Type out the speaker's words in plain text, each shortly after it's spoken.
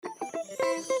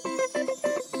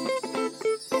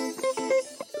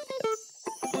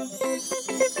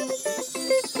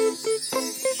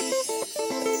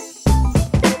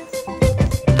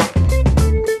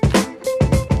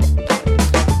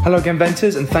Hello again,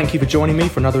 Venters, and thank you for joining me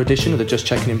for another edition of the Just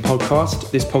Checking In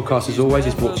podcast. This podcast, as always,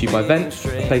 is brought to you by Vent,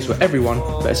 a place where everyone,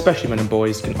 but especially men and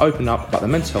boys, can open up about their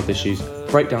mental health issues,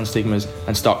 break down stigmas,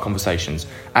 and start conversations.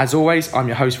 As always, I'm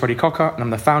your host, Freddie Cocker, and I'm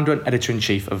the founder and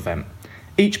editor-in-chief of Vent.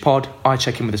 Each pod, I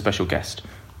check in with a special guest.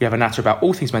 We have a natter about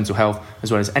all things mental health,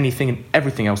 as well as anything and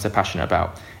everything else they're passionate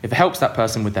about. If it helps that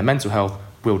person with their mental health,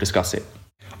 we'll discuss it.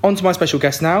 On to my special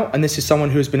guest now, and this is someone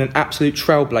who has been an absolute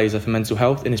trailblazer for mental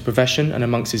health in his profession and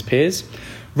amongst his peers.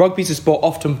 Rugby is a sport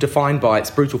often defined by its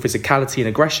brutal physicality and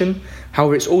aggression.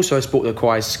 However, it's also a sport that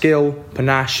requires skill,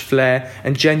 panache, flair,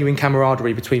 and genuine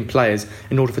camaraderie between players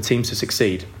in order for teams to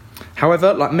succeed.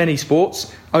 However, like many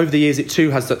sports, over the years it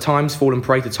too has at times fallen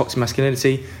prey to toxic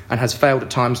masculinity and has failed at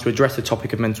times to address the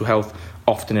topic of mental health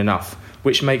often enough,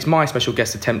 which makes my special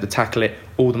guest's attempt to tackle it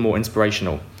all the more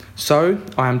inspirational. So,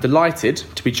 I am delighted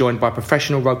to be joined by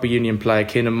professional rugby union player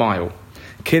Kearnan Myall.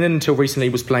 Kearnan, until recently,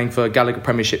 was playing for Gallagher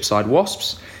Premiership side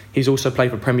Wasps. He's also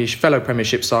played for fellow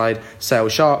Premiership side Sale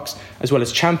Sharks, as well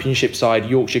as Championship side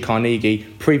Yorkshire Carnegie,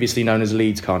 previously known as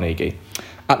Leeds Carnegie.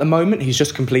 At the moment, he's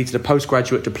just completed a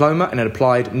postgraduate diploma in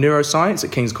applied neuroscience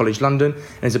at King's College London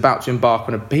and is about to embark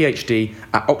on a PhD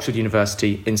at Oxford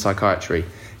University in psychiatry.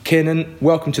 Kearnan,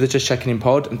 welcome to the Just Checking In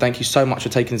pod, and thank you so much for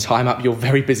taking the time out of your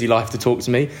very busy life to talk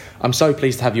to me. I'm so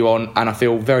pleased to have you on, and I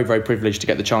feel very, very privileged to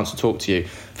get the chance to talk to you.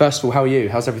 First of all, how are you?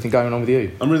 How's everything going on with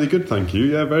you? I'm really good, thank you.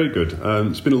 Yeah, very good.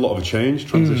 It's been a lot of a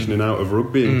change, transitioning out of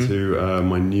rugby into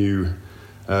my new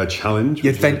challenge.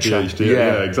 Your venture. PhD.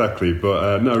 Yeah, exactly.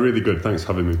 But no, really good. Thanks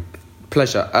for having me.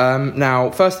 Pleasure.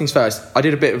 Now, first things first, I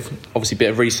did a bit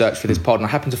of research for this pod, and I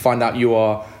happened to find out you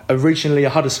are originally a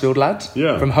Huddersfield lad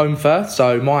from home Firth.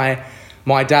 So my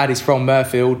dad is from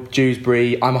Mirfield,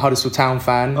 Dewsbury. I'm a Huddersfield Town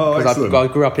fan because I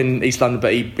grew up in East London,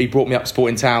 but he brought me up to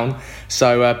Sporting Town.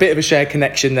 So a bit of a shared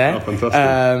connection there. Oh,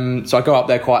 fantastic. So I go up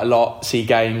there quite a lot, see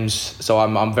games. So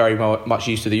I'm very much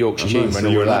used to the Yorkshire humour and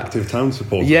all you're of that. An active Town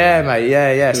supporter. Yeah, mate.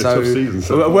 Yeah. So tough season.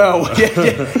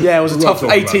 Yeah. It was a tough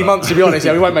 18 months to be honest.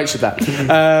 Yeah, we won't mention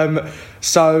that.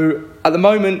 So at the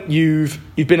moment, you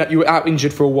were out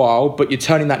injured for a while, but you're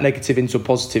turning that negative into a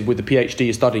positive with the PhD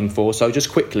you're studying for. So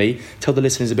just quickly tell the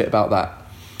listeners a bit about that.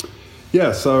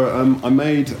 Yeah, so I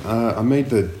made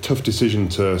the tough decision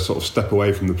to sort of step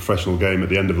away from the professional game at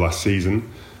the end of last season.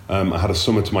 I had a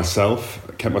summer to myself,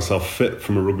 kept myself fit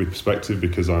from a rugby perspective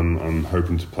because I'm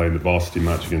hoping to play in the varsity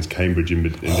match against Cambridge in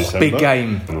December. Big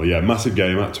game. Well, yeah, massive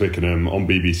game at Twickenham on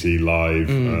BBC Live.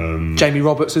 Jamie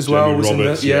Roberts as well.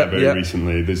 Very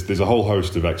recently. There's a whole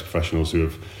host of ex-professionals who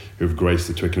have graced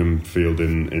the Twickenham field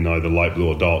in either light blue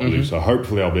or dark blue. So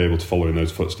hopefully I'll be able to follow in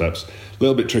those footsteps. A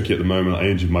little bit tricky at the moment. I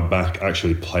injured my back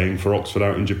actually playing for Oxford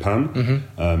out in Japan.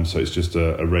 So it's just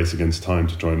a race against time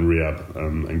to try and rehab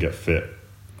and get fit.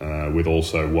 With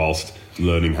also whilst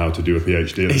learning how to do a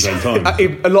PhD at the same time.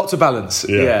 A lot to balance.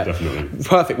 Yeah, definitely.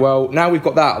 Perfect. Well, now we've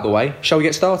got that out of the way, shall we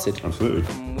get started? Absolutely.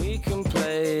 We can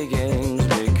play games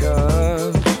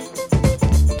because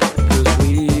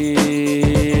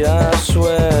we are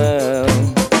swell.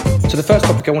 So the first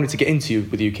topic I wanted to get into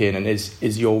with you, Kearnan,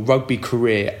 is your rugby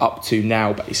career up to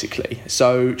now, basically.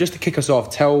 So just to kick us off,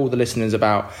 tell the listeners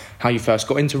about how you first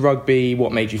got into rugby,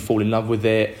 what made you fall in love with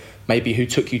it, maybe who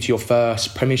took you to your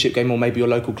first Premiership game, or maybe your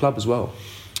local club as well.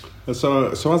 So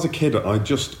as a kid, I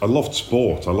loved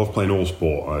sport. I loved playing all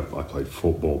sport. I played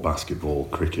football, basketball,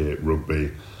 cricket,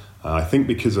 rugby. I think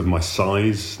because of my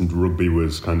size, rugby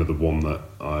was kind of the one that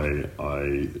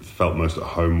I felt most at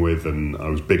home with, and I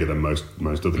was bigger than most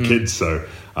other kids, so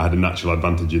I had a natural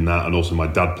advantage in that. And also my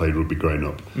dad played rugby growing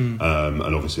up, and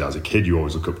obviously as a kid you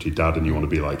always look up to your dad and you want to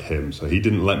be like him. So he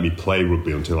didn't let me play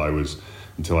rugby until I was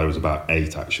about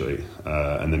 8 actually,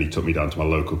 and then he took me down to my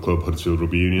local club, Huddersfield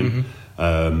Rugby Union,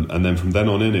 and then from then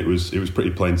on in it was pretty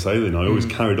plain sailing. I always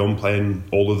carried on playing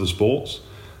all of the sports,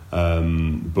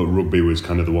 but rugby was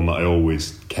kind of the one that I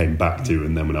always came back to.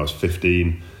 And then when I was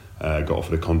 15, got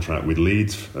offered a contract with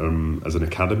Leeds as an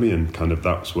academy, and kind of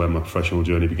that's where my professional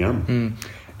journey began.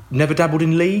 Never dabbled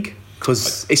in league?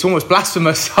 Because it's almost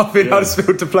blasphemous up in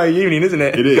Huddersfield to play union, isn't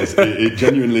it? It is. It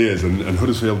genuinely is. And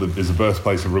Huddersfield is the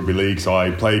birthplace of rugby league. So I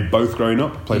played both growing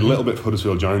up. Played a little bit for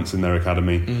Huddersfield Giants in their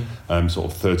academy,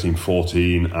 sort of 13,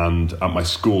 14. And at my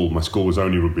school was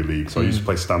only rugby league. So I used to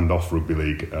play standoff rugby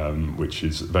league, which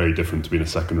is very different to being a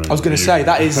second range. I was going to say,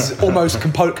 that is almost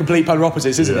complete polar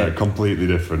opposites, isn't it? Yeah, completely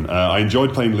different. I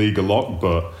enjoyed playing league a lot,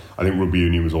 but I think rugby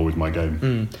union was always my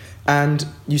game. And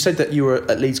you said that you were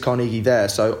at Leeds Carnegie there.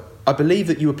 So I believe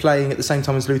that you were playing at the same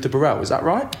time as Luther Burrell, is that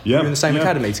right? Yeah. You were in the same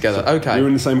academy together? Okay. We were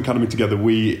in the same academy together.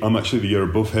 I'm actually the year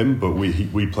above him, but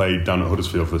we played down at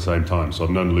Huddersfield for the same time. So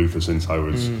I've known Luther since I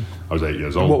was 8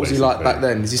 years old. And what was he like back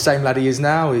then? Is he the same lad he is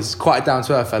now? He's quite a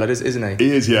down-to-earth fella, isn't he?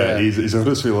 He is, yeah. He's a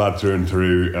Huddersfield lad through and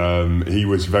through. He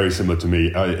was very similar to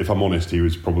me. If I'm honest, he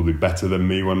was probably better than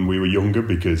me when we were younger,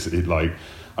 because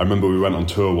I remember we went on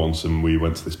tour once and we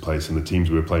went to this place and the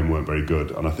teams we were playing weren't very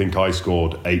good, and I think I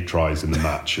scored 8 tries in the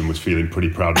match and was feeling pretty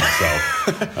proud of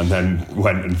myself and then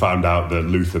went and found out that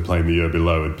Luther, playing the year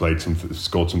below, had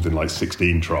scored something like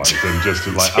 16 tries and just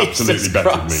absolutely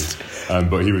bettered me.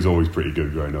 But he was always pretty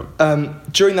good growing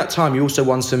up. During that time you also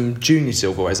won some junior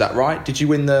silverware, is that right? Did you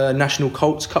win the National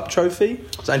Colts Cup trophy?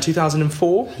 Was that in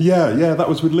 2004? Yeah, that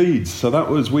was with Leeds. So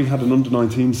we had an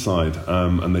under-19 side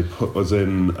and they put us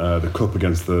in the cup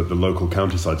against the local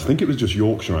county sides. I think it was just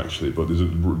Yorkshire actually, but there's a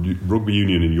rugby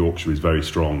union in Yorkshire is very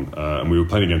strong, and we were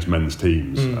playing against men's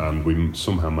teams, and we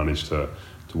somehow managed to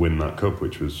win that cup,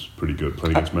 which was pretty good,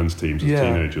 playing against men's teams as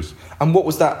teenagers. And what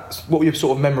was that? What were your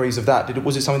sort of memories of that?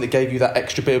 Was it something that gave you that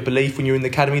extra bit of belief when you were in the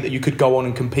academy that you could go on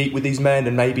and compete with these men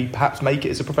and maybe perhaps make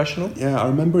it as a professional? Yeah, I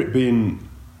remember it being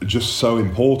just so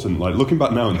important. Like, looking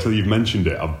back now, until you've mentioned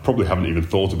it, I probably haven't even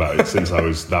thought about it since I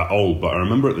was that old, but I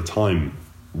remember at the time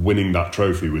winning that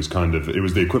trophy was it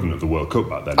was the equivalent of the World Cup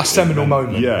back then. A seminal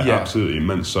moment. Yeah, absolutely. It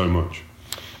meant so much.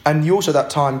 And you also, that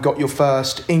time, got your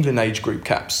first England age group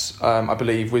caps, I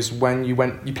believe, was when you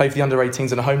played for the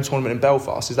under-18s in a home tournament in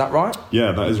Belfast, is that right?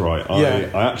 Yeah, that is right.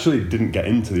 I actually didn't get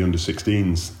into the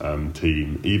under-16s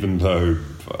team, even though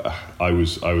I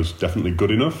was definitely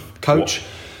good enough. Coach?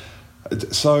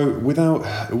 So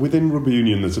within rugby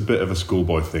union, there's a bit of a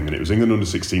schoolboy thing, and it was England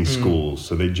under-16 schools,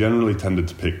 so they generally tended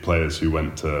to pick players who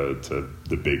went to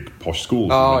the big posh schools,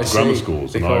 grammar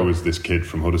schools, and I was this kid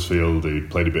from Huddersfield who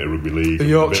played a bit of rugby league, the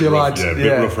Yorkshire lad, a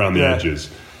bit rough around the edges,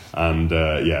 and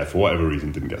for whatever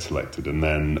reason didn't get selected. And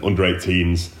then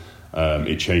under-18s,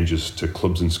 it changes to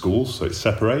clubs and schools, so it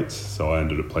separates. So I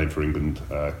ended up playing for England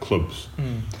clubs.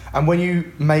 And when you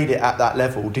made it at that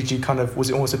level, did you was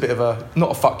it almost a bit of a,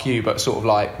 not a fuck you, but sort of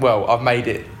like, well, I've made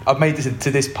it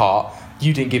to this part,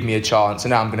 you didn't give me a chance,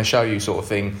 and now I'm going to show you, sort of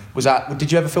thing?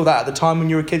 Did you ever feel that at the time when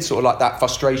you were a kid, sort of like that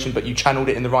frustration, but you channeled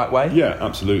it in the right way? Yeah,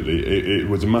 absolutely. It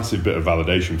was a massive bit of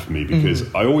validation for me,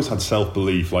 because I always had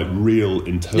self-belief, like real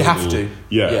internal... You have to.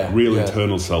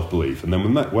 Internal self-belief. And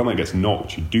then when that gets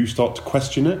knocked, you do start to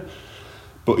question it.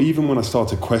 But even when I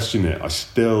started to question it, I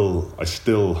still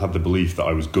had the belief that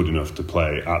I was good enough to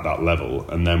play at that level.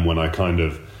 And then when I kind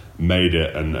of made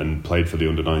it and played for the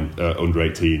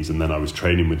under-18s, and then I was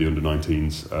training with the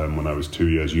under-19s when I was 2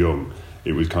 years young,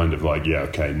 it was kind of like,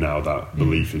 now that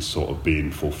belief is sort of being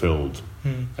fulfilled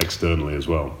externally as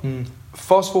well.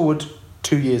 Fast forward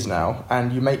 2 years now,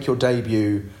 and you make your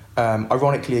debut,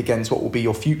 ironically, against what will be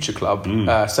your future club,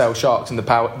 Sale Sharks, in named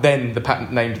the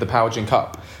Powergen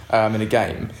Cup in a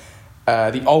game.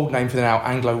 The old name for the now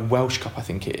Anglo-Welsh Cup, I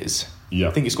think it is. Yeah.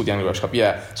 I think it's called the Anglo-Welsh Cup,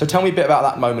 yeah. So tell me a bit about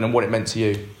that moment and what it meant to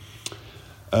you.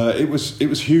 It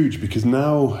was huge, because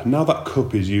now that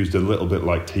cup is used a little bit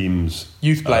like teams...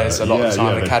 Youth players a lot of the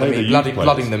time, academy,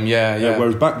 blooding them,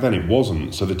 Whereas back then it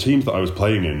wasn't. So the teams that I was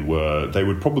playing in they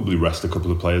would probably rest a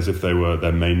couple of players if they were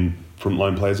their main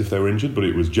frontline players if they were injured, but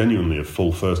it was genuinely a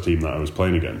full first team that I was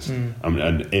playing against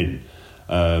and in.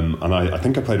 And I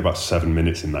think I played about 7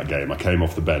 minutes in that game. I came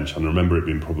off the bench, and I remember it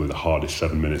being probably the hardest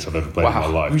 7 minutes I've ever played in my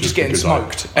life. You were just getting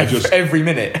smoked every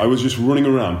minute. I was just running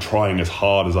around trying as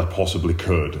hard as I possibly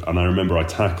could. And I remember I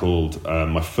tackled,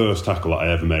 my first tackle that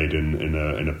I ever made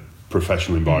in a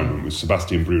professional environment was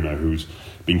Sebastian Bruno, who's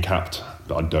been capped,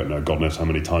 I don't know, God knows how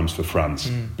many times for France.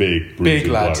 Big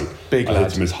lad. I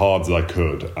hit him as hard as I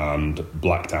could and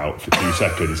blacked out for 2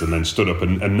 seconds, and then stood up.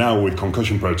 And now with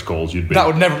concussion protocols, you'd be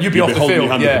off the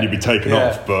field, and you'd be taken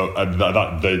off. But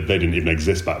they didn't even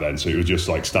exist back then, so it was just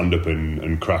like stand up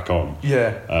and crack on.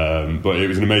 But it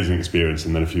was an amazing experience.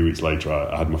 And then a few weeks later,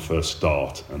 I had my first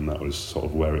start, and that was sort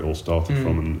of where it all started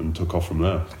from, and took off from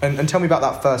there. And tell me about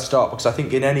that first start, because I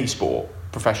think in any sport,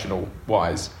 professional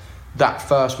wise, that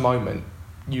first moment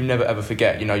you never ever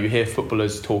forget. You hear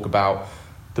footballers talk about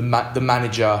the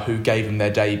manager who gave them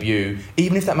their debut.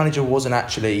 Even if that manager wasn't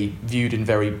actually viewed in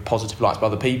very positive lights by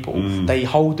other people, they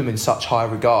hold them in such high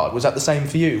regard. Was that the same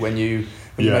for you when you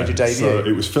made your debut? So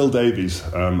it was Phil Davies,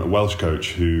 a Welsh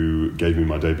coach, who gave me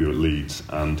my debut at Leeds,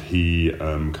 and he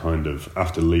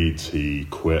after Leeds he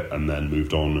quit and then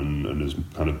moved on and has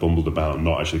kind of bumbled about and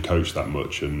not actually coached that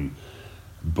much.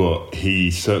 But he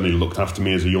certainly looked after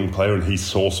me as a young player, and he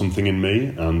saw something in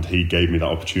me, and he gave me that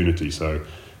opportunity. So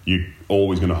you're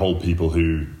always going to hold people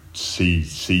who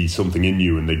see something in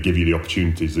you and they give you the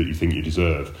opportunities that you think you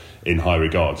deserve in high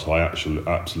regard. So I actually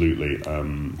absolutely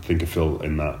think of Phil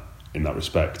in that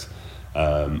respect.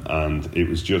 And it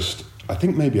was just, I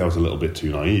think maybe I was a little bit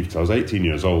too naive because I was 18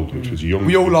 years old, which was young.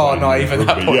 We all are naive at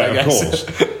that point, yeah, I guess.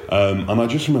 Of course. And I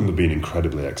just remember being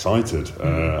incredibly excited.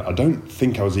 I don't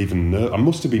think I was even I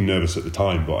must have been nervous at the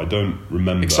time, but I don't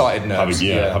remember excited nerves,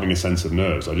 having a sense of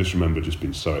nerves. I just remember just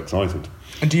being so excited.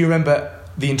 And do you remember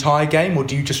the entire game, or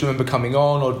do you just remember coming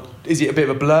on, or is it a bit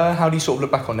of a blur? How do you sort of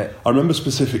look back on it? I remember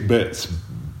specific bits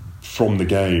from the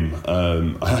game.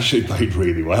 I actually played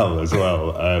really well as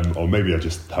well, or maybe I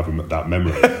just have that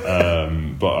memory.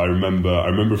 But I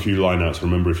remember a few lineouts. I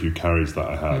remember a few carries that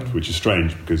I had, which is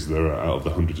strange because there are, out of the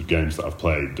hundreds of games that I've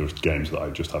played, there's games that I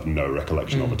just have no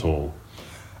recollection of at all.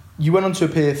 You went on to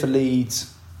appear for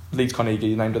Leeds Carnegie,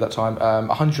 you named at that time,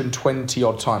 120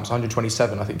 odd times,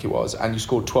 127 I think it was, and you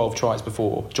scored 12 tries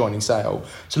before joining Sale.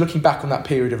 So looking back on that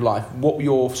period of life, what were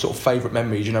your sort of favourite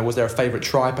memories? You know, was there a favourite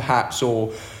try perhaps,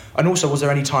 and also was there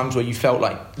any times where you felt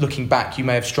like looking back you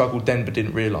may have struggled then but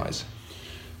didn't realise?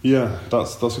 Yeah,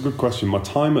 that's a good question. My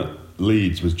time at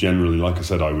Leeds was generally, like I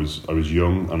said, I was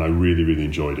young and I really, really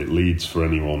enjoyed it. Leeds, for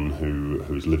anyone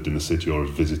who's lived in the city or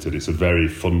has visited, it's a very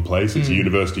fun place. It's a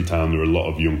university town. There are a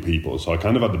lot of young people. So I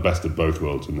kind of had the best of both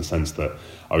worlds in the sense that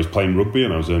I was playing rugby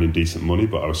and I was earning decent money,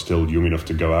 but I was still young enough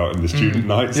to go out in the student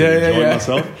nights and enjoy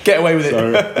myself. Get away with it.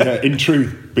 So, in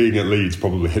truth, being at Leeds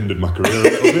probably hindered my career a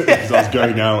little bit because I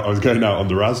was going out on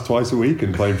the RAS twice a week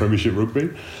and playing Premiership rugby.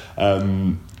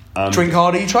 And drink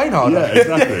harder, you train harder.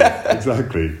 Yeah,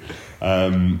 exactly.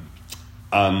 And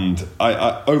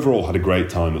I overall had a great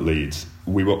time at Leeds.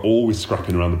 We were always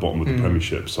scrapping around the bottom of the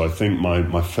Premiership. So I think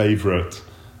my favourite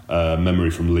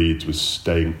memory from Leeds was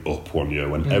staying up one year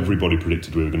when everybody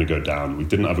predicted we were going to go down. We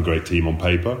didn't have a great team on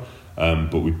paper,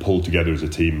 but we pulled together as a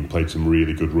team and played some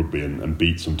really good rugby and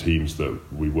beat some teams that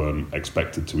we weren't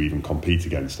expected to even compete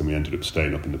against, and we ended up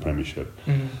staying up in the Premiership.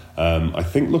 I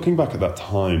think looking back at that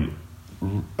time,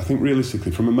 I think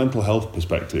realistically, from a mental health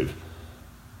perspective,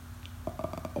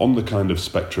 on the kind of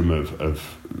spectrum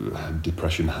of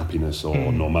depression, happiness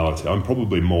or normality, I'm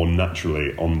probably more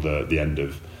naturally on the end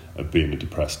of being a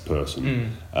depressed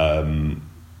person. And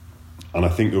I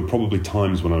think there were probably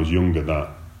times when I was younger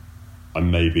that I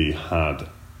maybe had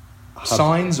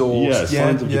signs of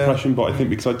depression, but I think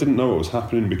because I didn't know what was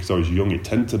happening because I was young, it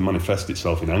tended to manifest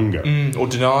itself in anger or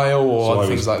denial or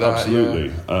things like that.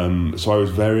 Absolutely. So I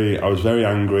was very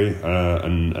angry,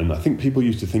 and I think people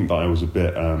used to think that I was a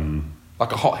bit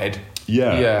like a hothead.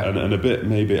 And a bit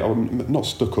maybe I'm not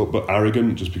stuck up but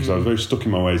arrogant, just because I was very stuck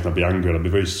in my ways and I'd be angry and I'd be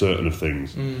very certain of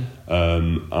things.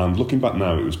 And looking back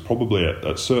now, it was probably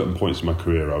at certain points in my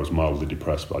career I was mildly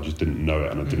depressed, but I just didn't know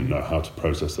it and I didn't know how to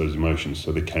process those emotions,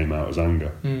 so they came out as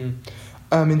anger. In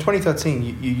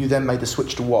 2013 you then made the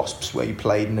switch to Wasps, where you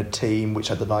played in a team which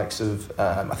had the likes of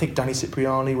I think Danny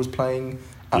Cipriani was playing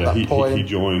at that point. He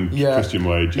joined Christian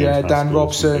Wade, James Dan Haskell,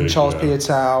 Robson, Charles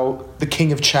Piatow, the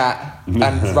king of chat and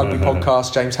rugby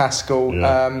podcast, James Haskell.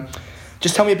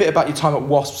 Just tell me a bit about your time at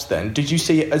Wasps then. Did you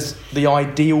see it as the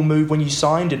ideal move when you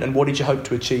signed it, and what did you hope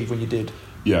to achieve when you did?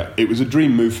 Yeah, it was a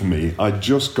dream move for me. I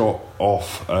just got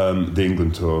off the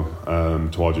England tour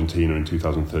to Argentina in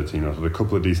 2013. I had a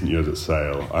couple of decent years at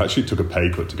Sale. I actually took a pay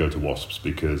cut to go to Wasps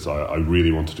because I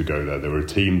really wanted to go there. They were a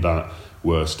team that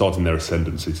were starting their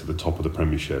ascendancy to the top of the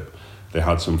Premiership. They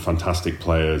had some fantastic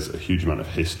players, a huge amount of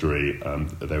history.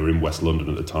 They were in West London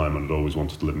at the time and I'd always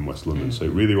wanted to live in West London. So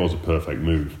it really was a perfect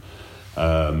move.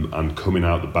 And coming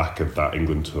out the back of that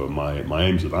England tour, my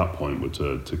aims at that point were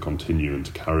to continue and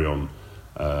to carry on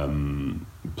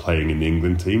playing in the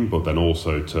England team, but then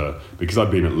also because I'd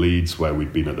been at Leeds where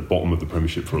we'd been at the bottom of the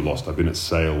Premiership for a loss. I've been at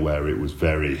Sale where it was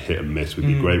very hit and miss. We'd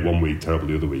be great one week, terrible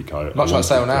the other week. Much like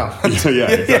Sale now. Yeah,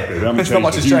 exactly. They haven't not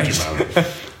much has changed.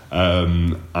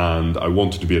 And I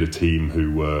wanted to be at a team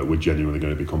who were genuinely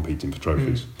going to be competing for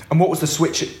trophies. And what was the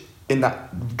switch in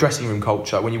that dressing room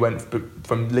culture when you went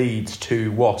from Leeds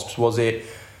to Wasps? Was it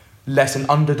less an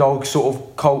underdog sort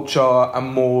of culture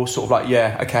and more sort of like,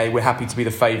 we're happy to be the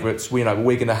favourites, we're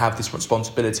going to have this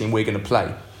responsibility and we're going to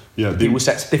play? Yeah, people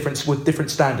set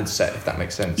different standards set, if that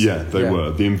makes sense. Yeah, they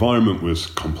were. The environment was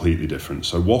completely different.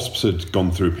 So Wasps had gone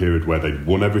through a period where they'd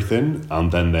won everything,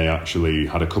 and then they actually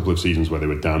had a couple of seasons where they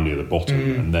were down near the bottom,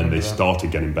 and then they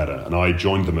started getting better. And I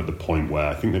joined them at the point where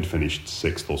I think they'd finished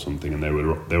 6th or something, and they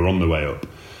were on their way up.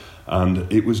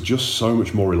 And it was just so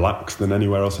much more relaxed than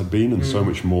anywhere else I'd been, and so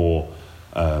much more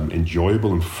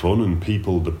enjoyable and fun. And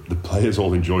the players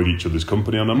all enjoyed each other's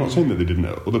company. And I'm not saying that they didn't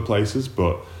at other places,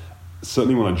 but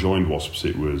certainly when I joined Wasps,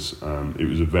 it was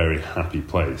a very happy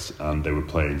place, and they were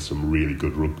playing some really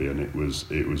good rugby, and it was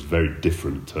very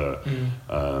different to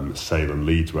Sale and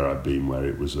Leeds where I'd been, where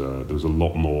there was a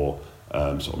lot more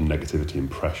sort of negativity and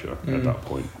pressure at that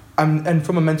point. And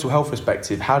from a mental health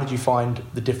perspective, how did you find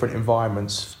the different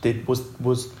environments? Was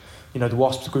the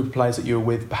Wasps group of players that you were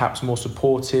with perhaps more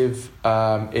supportive?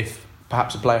 If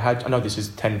perhaps a player had, I know this is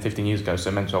 10, 15 years ago,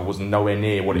 so mental health wasn't nowhere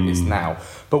near what it is now,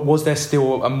 but was there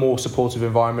still a more supportive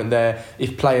environment there?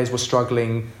 If players were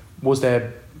struggling, was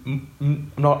there, I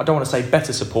don't want to say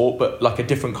better support, but like a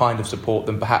different kind of support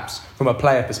than perhaps from a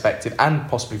player perspective and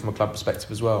possibly from a club perspective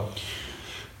as well?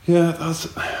 Yeah,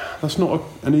 that's not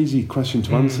an easy question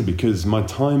to answer, because my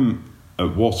time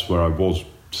at Wasps, where I was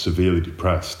severely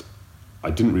depressed, I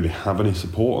didn't really have any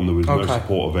support, and there was no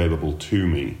support available to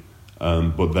me. But then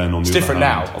on the other hand, it's different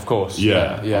now, of course.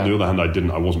 Yeah. On the other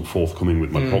hand, I wasn't forthcoming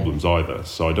with my problems either.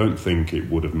 So I don't think it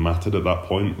would have mattered at that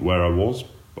point where I was.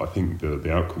 I think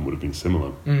the outcome would have been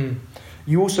similar.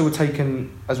 You also were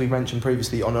taken, as we mentioned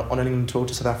previously, on an England tour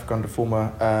to South Africa under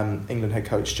former England head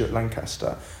coach Stuart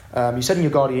Lancaster. You said in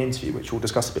your Guardian interview, which we'll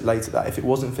discuss a bit later, that if it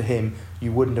wasn't for him,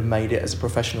 you wouldn't have made it as a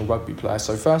professional rugby player.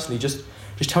 So firstly, just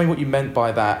tell me what you meant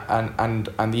by that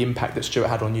and the impact that Stuart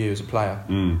had on you as a player.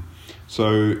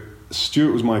 So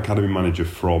Stuart was my academy manager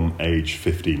from age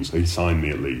 15, so he signed me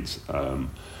at Leeds.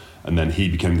 And then he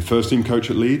became the first team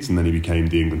coach at Leeds, and then he became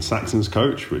the England Saxons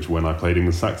coach, which when I played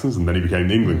England Saxons, and then he became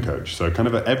the England coach. So kind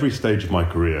of at every stage of my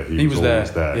career, he was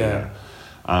always there. Yeah.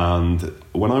 And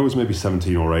when I was maybe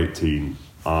 17 or 18,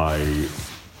 I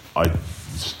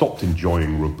stopped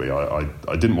enjoying rugby.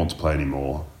 I didn't want to play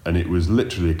anymore. And it was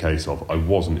literally a case of I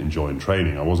wasn't enjoying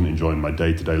training. I wasn't enjoying my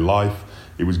day-to-day life.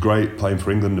 It was great playing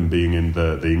for England and being in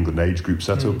the England age group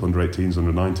setup, under 18s,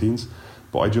 under 19s.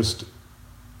 But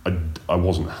I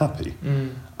wasn't happy.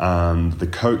 And the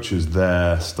coaches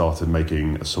there started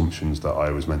making assumptions that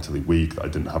I was mentally weak, that I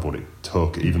didn't have what it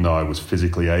took, even though I was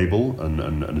physically able and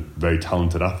a very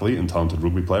talented athlete and talented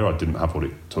rugby player. I didn't have what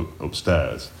it took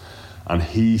upstairs. And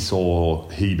he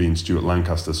being Stuart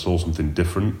Lancaster, saw something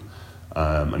different.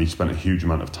 And he spent a huge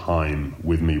amount of time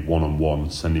with me one-on-one,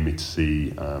 sending me to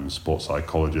see sports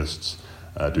psychologists,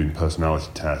 doing personality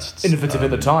tests. Innovative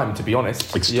at the time, to be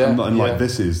honest. Like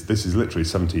this is literally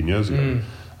 17 years ago,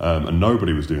 and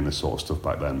nobody was doing this sort of stuff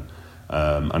back then.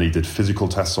 And he did physical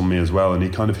tests on me as well, and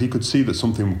he could see that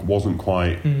something wasn't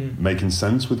quite making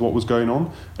sense with what was going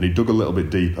on, and he dug a little bit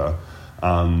deeper,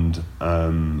 and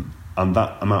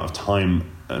that amount of time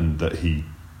and that he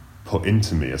put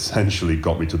into me essentially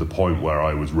got me to the point where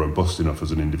I was robust enough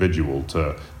as an individual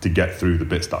to get through the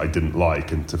bits that I didn't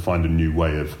like, and to find a new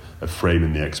way of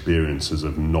framing the experiences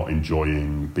of not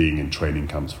enjoying being in training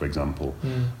camps, for example.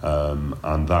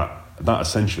 And that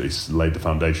essentially laid the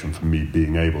foundation for me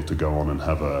being able to go on and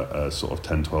have a sort of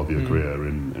 10-12 year career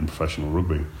in professional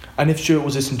rugby. And if Stuart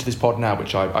was listening to this pod now,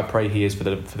 which I pray he is for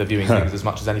the viewing things as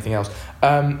much as anything else,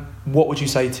 what would you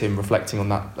say to him reflecting on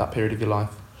that period of your life?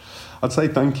 I'd say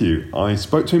thank you. I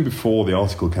spoke to him before the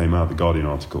article came out, the Guardian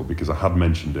article, because I had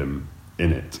mentioned him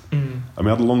in it. And we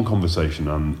had a long conversation,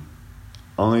 and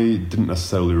I didn't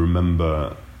necessarily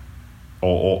remember,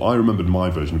 or I remembered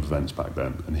my version of events back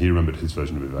then, and he remembered his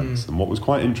version of events. And what was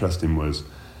quite interesting was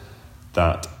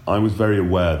that I was very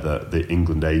aware that the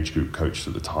England age group coaches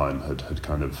at the time had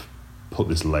kind of put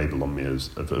this label on me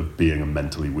of being a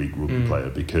mentally weak rugby player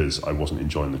because I wasn't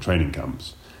enjoying the training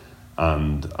camps.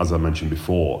 And as I mentioned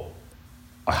before,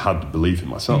 I had belief in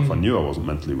myself. I knew I wasn't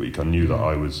mentally weak. I knew that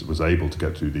I was able to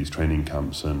get through these training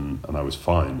camps and I was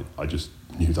fine. I just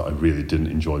knew that I really didn't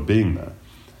enjoy being there.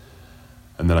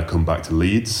 And then I come back to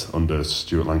Leeds under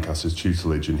Stuart Lancaster's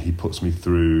tutelage, and he puts me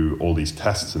through all these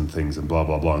tests and things and blah,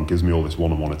 blah, blah, and gives me all this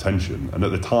one-on-one attention. And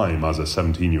at the time, as a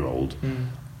 17-year-old,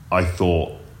 I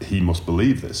thought, he must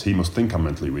believe this. He must think I'm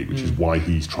mentally weak, which is why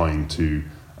he's trying to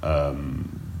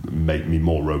make me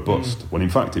more robust, when in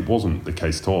fact it wasn't the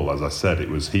case at all. As I said, it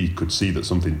was he could see that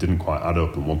something didn't quite add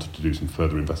up and wanted to do some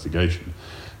further investigation.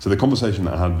 So the conversation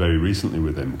that I had very recently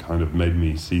with him kind of made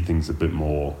me see things a bit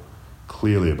more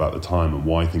clearly about the time and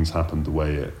why things happened the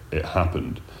way it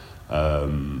happened.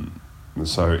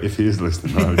 So if he is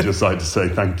listening, I would just like to say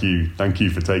thank you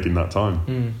for taking that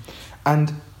time.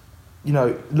 And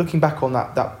looking back on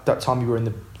that time you were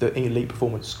in the elite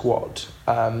performance squad,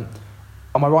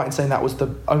 am I right in saying that was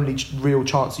the only real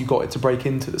chance you got it to break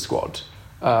into the squad?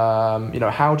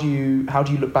 How do you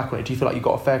look back on it? Do you feel like you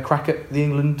got a fair crack at the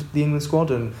England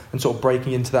squad and sort of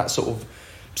breaking into that sort of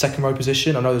second row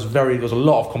position? I know there was a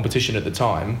lot of competition at the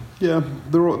time. Yeah,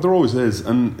 there always is,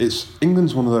 and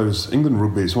England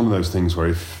rugby. It's one of those things where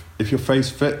if your face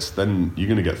fits, then you're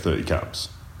going to get 30 caps.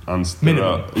 And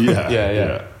minimum.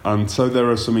 Yeah. And so there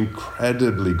are some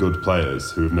incredibly good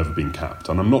players who have never been capped,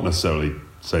 and I'm not necessarily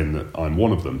saying that I'm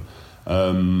one of them.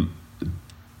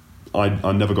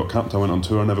 I never got capped. I went on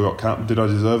tour. I never got capped. Did I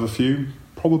deserve a few?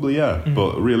 Probably, yeah.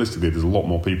 But realistically, there's a lot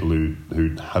more people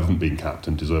who haven't been capped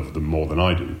and deserve them more than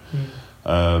I do.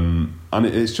 And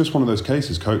it's just one of those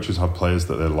cases. Coaches have players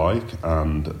that they like,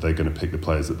 and they're going to pick the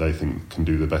players that they think can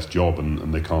do the best job,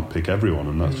 and they can't pick everyone,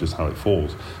 and that's just how it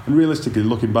falls. And realistically,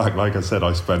 looking back, like I said,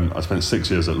 I spent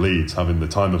 6 years at Leeds, having the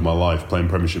time of my life, playing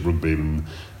Premiership rugby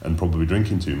and probably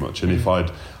drinking too much. And if I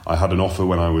had an offer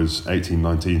when I was 18,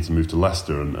 19 to move to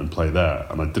Leicester and play there,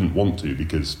 and I didn't want to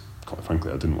because, quite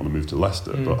frankly, I didn't want to move to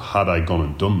Leicester. But had I gone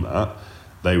and done that,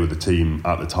 they were the team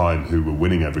at the time who were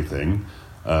winning everything.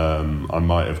 I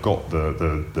might have got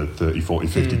the 30, 40,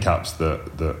 50 caps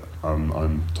that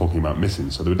I'm talking about missing.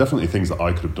 So there were definitely things that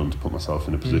I could have done to put myself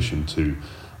in a position to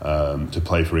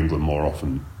play for England more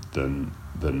often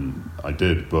than I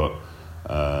did. But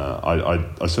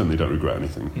I certainly don't regret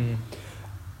anything.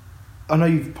 I know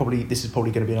this is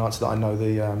probably going to be an answer that I know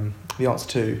the answer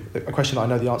to, a question that I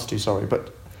know the answer to. Sorry,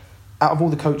 but out of all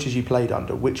the coaches you played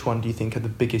under, which one do you think had the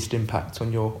biggest impact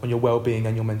on your well-being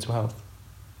and your mental health?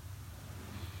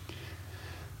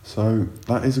 So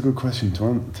that is a good question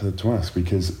to ask,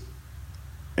 because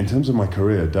in terms of my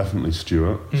career, definitely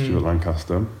Stuart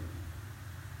Lancaster.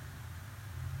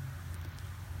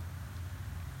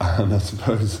 And I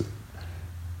suppose,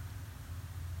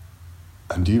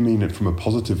 and do you mean it from a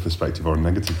positive perspective or a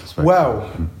negative perspective?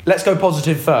 Well, let's go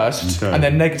positive first, okay. And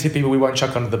then negative people we won't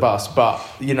chuck under the bus. But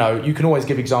you can always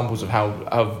give examples of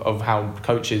how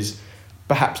coaches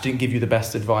perhaps didn't give you the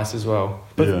best advice as well.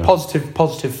 But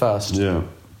positive first. Yeah.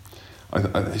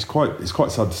 It's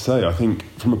quite sad to say. I think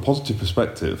from a positive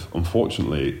perspective,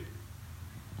 unfortunately,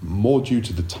 more due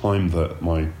to the time that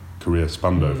my career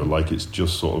spanned over, like it's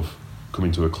just sort of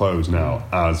coming to a close now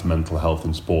as mental health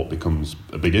in sport becomes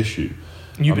a big issue.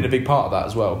 You've been a big part of that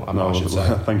as well, I should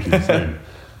say. Thank you, the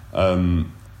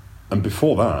same. And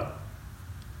before that,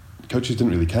 coaches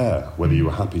didn't really care whether you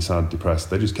were happy, sad, depressed.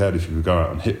 They just cared if you could go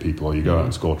out and hit people, or you go out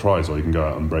and score tries, or you can go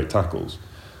out and break tackles.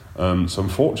 So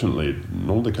unfortunately,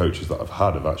 none of the coaches that I've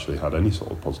had have actually had any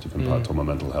sort of positive impact on my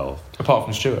mental health. Apart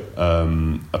from Stuart.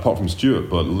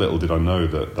 But little did I know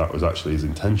that was actually his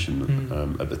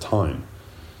intention at the time.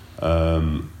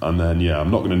 And then,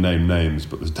 I'm not going to name names,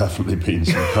 but there's definitely been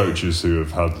some coaches who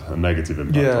have had a negative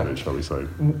impact on it, shall we say.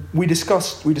 We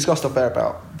discussed up there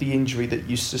about the injury that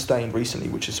you sustained recently,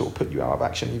 which has sort of put you out of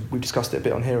action. We discussed it a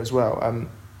bit on here as well.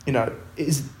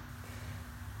 Is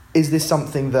this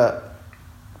something that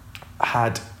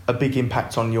had a big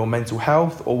impact on your mental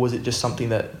health, or was it just something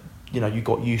that you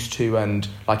got used to, and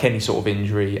like any sort of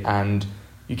injury, and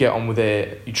you get on with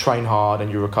it, you train hard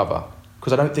and you recover?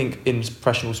 Because I don't think in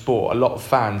professional sport a lot of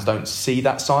fans don't see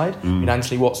that side.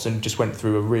 Anthony Watson just went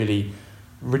through a really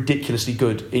ridiculously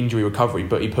good injury recovery,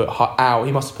 but he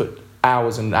must have put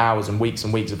hours and hours and weeks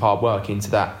of hard work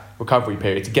into that recovery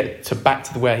period to get back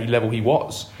to the level he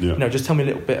was. Just tell me a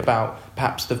little bit about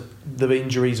perhaps the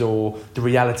injuries or the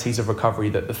realities of recovery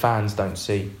that the fans don't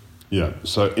see.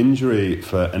 So injury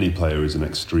for any player is an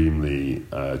extremely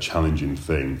challenging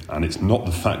thing, and it's not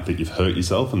the fact that you've hurt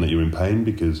yourself and that you're in pain,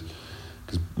 because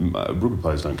rugby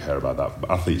players don't care about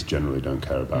that. Athletes generally don't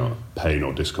care about pain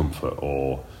or discomfort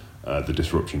or the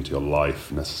disruption to your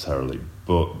life necessarily,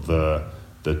 but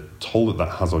the toll that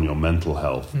has on your mental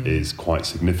health is quite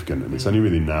significant, and it's only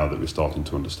really now that we're starting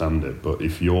to understand it. But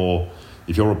if you're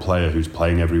a player who's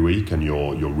playing every week and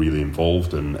you're really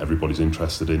involved and everybody's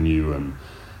interested in you,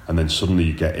 and then suddenly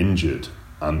you get injured,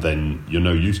 and then you're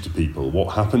no use to people,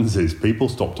 what happens is people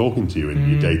stop talking to you in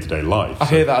your day-to-day life. I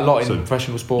hear that a lot in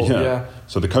professional sport.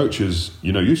 So the coaches,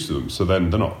 you're no use to them, so then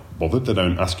they're not bothered. They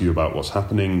don't ask you about what's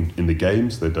happening in the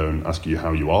games. They don't ask you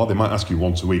how you are. They might ask you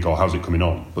once a week, or how's it coming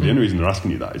on? But the only reason they're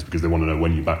asking you that is because they want to know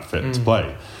when you're back fit to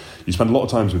play. You spend a lot of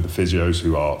times with the physios,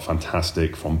 who are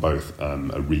fantastic from both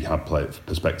a rehab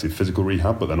perspective, physical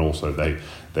rehab, but then also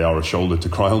they are a shoulder to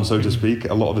cry on, so to speak,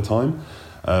 a lot of the time.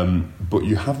 But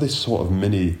you have this sort of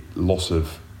mini loss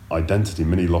of identity,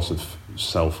 mini loss of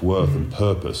self-worth and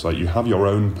purpose. Like, you have your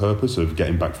own purpose of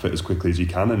getting back fit as quickly as you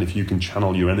can, and if you can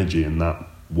channel your energy in that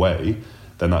way,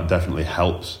 then that definitely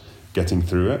helps getting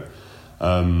through it.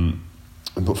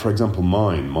 But for example,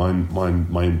 my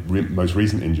most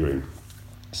recent injury,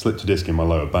 slipped a disc in my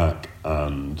lower back,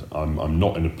 and I'm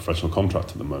not in a professional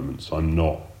contract at the moment, so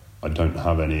I don't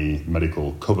have any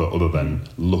medical cover other than,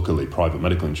 luckily, private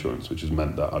medical insurance, which has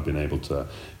meant that I've been able to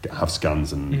have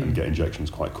scans and get injections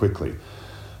quite quickly.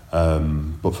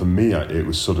 But for me, it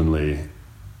was suddenly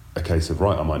a case of,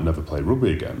 right, I might never play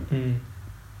rugby again.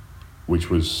 which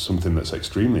was something that's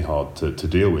extremely hard to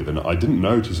deal with. And I didn't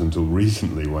notice until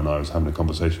recently when I was having a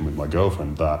conversation with my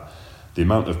girlfriend that the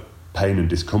amount of pain and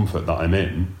discomfort that I'm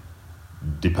in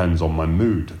depends on my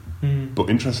mood. But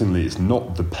interestingly, it's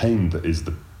not the pain that is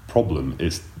the problem.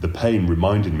 It's the pain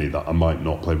reminding me that I might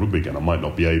not play rugby again. I might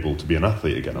not be able to be an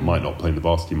athlete again. I might not play in the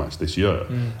varsity match this year.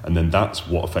 And then that's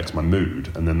what affects my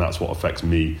mood. And then that's what affects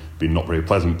me being not very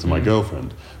pleasant to my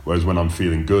girlfriend. Whereas when I'm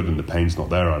feeling good and the pain's not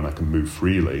there and I can move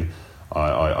freely,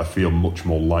 I feel much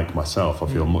more like myself. I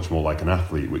feel much more like an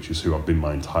athlete, which is who I've been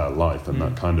my entire life. And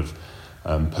that kind of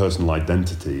personal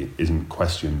identity isn't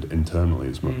questioned internally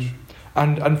as much.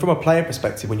 And from a player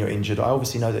perspective, when you're injured, I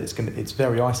obviously know that it's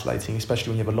very isolating,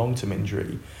 especially when you have a long-term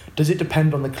injury. Does it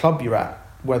depend on the club you're at,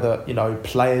 whether, you know,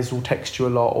 players will text you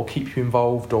a lot or keep you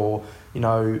involved or, you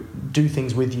know, do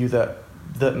things with you that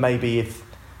maybe if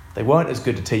they weren't as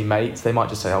good a teammates, they might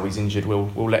just say, oh, he's injured,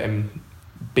 we'll let him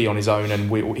be on his own and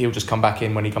he'll just come back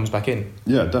in when he comes back in?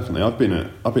 Yeah, definitely. I've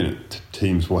been at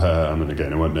teams where, I mean,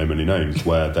 again, I won't name any names,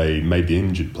 where they made the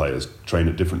injured players train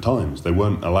at different times. They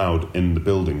weren't allowed in the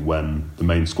building when the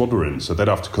main squad were in, so they'd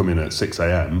have to come in at 6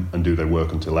 a.m. and do their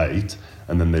work until 8,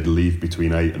 and then they'd leave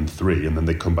between 8 and 3, and then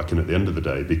they'd come back in at the end of the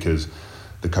day because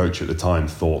the coach at the time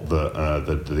thought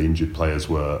that the injured players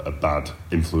were a bad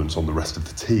influence on the rest of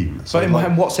the team. So in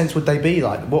what sense would they be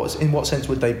like? In what sense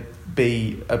would they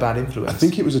be a bad influence? I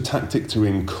think it was a tactic to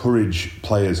encourage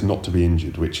players not to be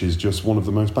injured, which is just one of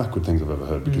the most backward things I've ever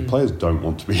heard, because players don't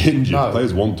want to be injured. No,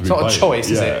 players want to be playing. It's not a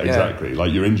choice, is it? Yeah, exactly.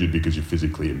 Like, you're injured because you're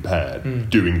physically impaired,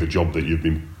 doing the job that you've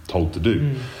been told to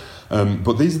do.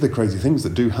 But these are the crazy things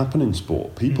that do happen in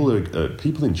sport. People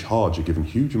in charge are given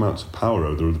huge amounts of power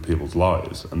over other people's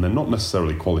lives, and they're not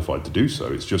necessarily qualified to do so.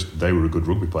 It's just they were a good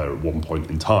rugby player at one point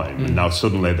in time, and now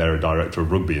suddenly they're a director of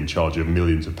rugby in charge of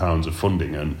millions of pounds of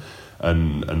funding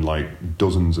and like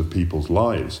dozens of people's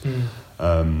lives.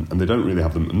 And they don't really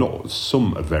have them. Not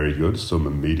some are very good, some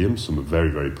are medium, some are very,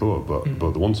 very poor.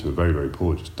 But the ones who are very, very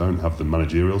poor just don't have the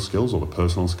managerial skills or the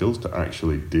personal skills to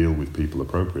actually deal with people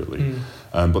appropriately.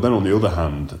 But then on the other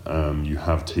hand, you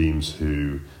have teams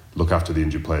who look after the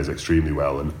injured players extremely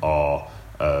well and are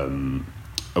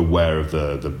aware of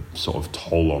the sort of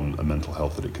toll on mental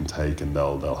health that it can take, and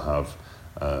they'll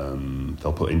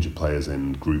put injured players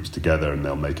in groups together, and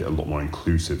they'll make it a lot more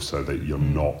inclusive so that you're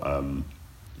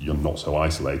not so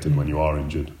isolated when you are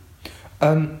injured.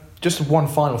 Just one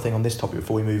final thing on this topic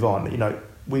before we move on. You know,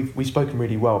 we've spoken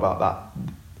really well about that,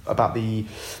 about the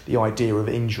idea of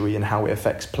injury and how it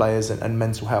affects players and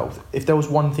mental health. If there was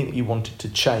one thing that you wanted to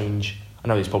change, I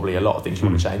know there's probably a lot of things you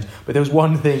want to change, but there was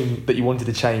one thing that you wanted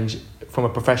to change from a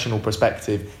professional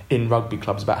perspective in rugby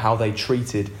clubs about how they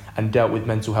treated and dealt with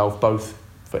mental health, both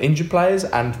for injured players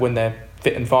and when they're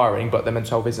fit and firing but their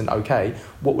mental health isn't okay,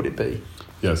 what would it be?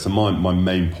 Yeah, so my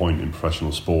main point in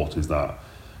professional sport is that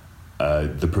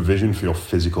the provision for your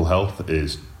physical health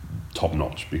is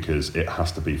top-notch, because it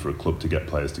has to be for a club to get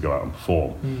players to go out and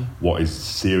perform. What is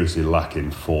seriously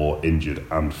lacking for injured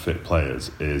and fit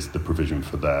players is the provision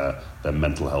for their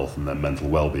mental health and their mental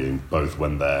well-being, both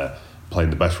when they're playing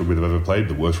the best rugby they've ever played,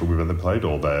 the worst rugby they've ever played,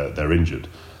 or they're injured.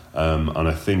 And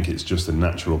I think it's just a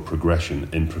natural progression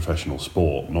in professional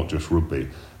sport, not just rugby,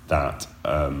 that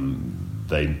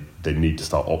they need to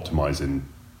start optimising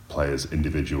players'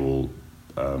 individual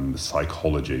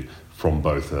psychology from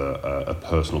both a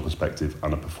personal perspective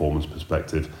and a performance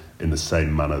perspective in the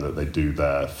same manner that they do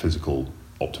their physical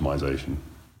optimisation.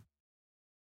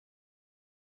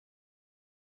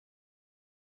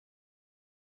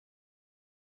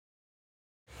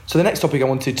 So the next topic I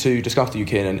wanted to discuss with you,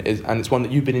 Kearnan, and it's one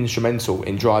that you've been instrumental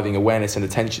in driving awareness and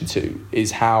attention to,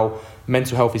 is how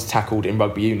mental health is tackled in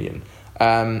rugby union.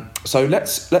 So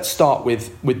let's start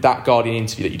with that Guardian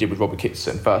interview that you did with Robert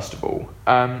Kitson, first of all.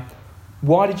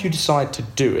 Why did you decide to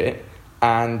do it?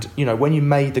 And, you know, when you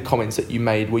made the comments that you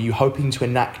made, were you hoping to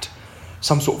enact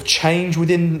some sort of change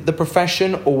within the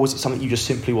profession, or was it something you just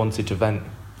simply wanted to vent?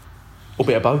 Or a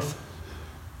bit of both?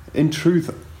 In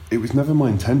truth, it was never my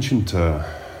intention to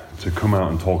come out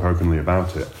and talk openly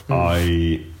about it.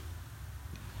 I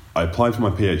applied for my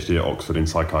PhD at Oxford in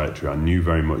psychiatry. I knew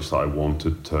very much that I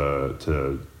wanted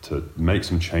to make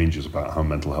some changes about how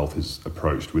mental health is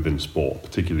approached within sport,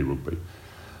 particularly rugby.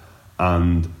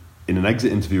 And in an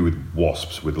exit interview with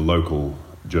Wasps, with a local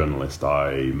journalist,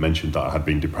 I mentioned that I had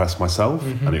been depressed myself,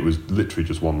 and it was literally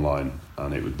just one line,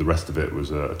 and the rest of it was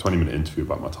a 20-minute interview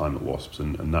about my time at Wasps,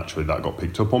 and naturally that got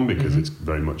picked up on because it's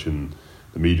very much in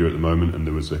the media at the moment, and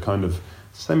there was a kind of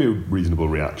semi-reasonable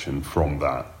reaction from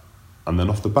that. And then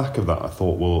off the back of that, I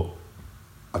thought, well,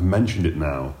 I've mentioned it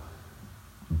now,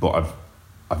 but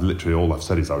I've literally, all I've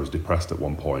said is I was depressed at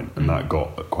one point, and that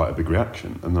got quite a big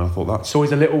reaction. And then I thought, that's... It's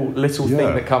always a little thing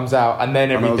that comes out, and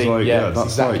then everything, and I was like,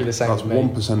 it's exactly the same that's as me.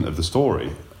 1% of the story.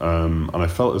 And I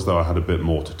felt as though I had a bit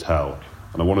more to tell,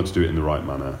 and I wanted to do it in the right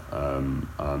manner.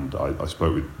 And I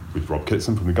spoke with Rob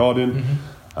Kitson from The Guardian,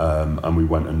 and we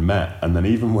went and met. And then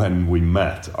even when we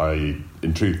met, I,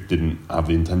 in truth, didn't have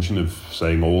the intention of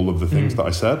saying all of the things that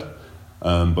I said.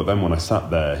 But then when I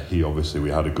sat there, we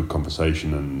had a good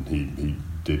conversation, and he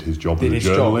did his job as a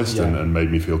journalist and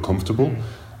made me feel comfortable.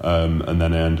 And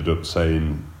then I ended up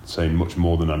saying much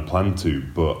more than I'd planned to.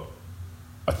 But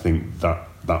I think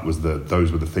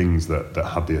those were the things that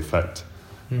had the effect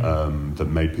that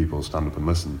made people stand up and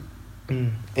listen.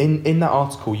 In that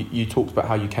article, you talked about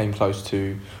how you came close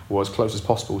to, or as close as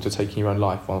possible, to taking your own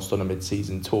life whilst on a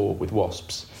mid-season tour with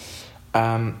Wasps.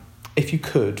 If you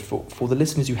could, for the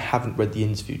listeners who haven't read the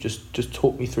interview, just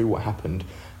talk me through what happened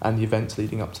and the events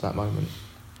leading up to that moment.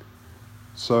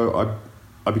 So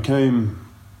I became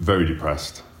very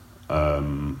depressed.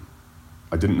 I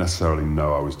didn't necessarily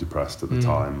know I was depressed at the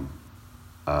time,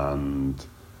 and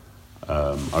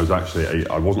I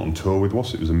wasn't on tour with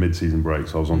Wasps. It was a mid-season break,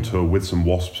 so I was on tour with some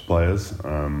Wasps players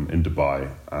in Dubai,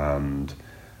 and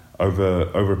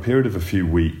over a period of a few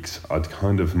weeks, I'd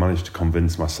kind of managed to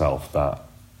convince myself that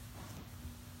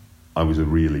I was a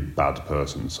really bad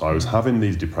person. So I was having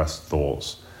these depressed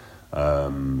thoughts,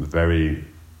 very,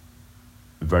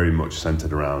 very much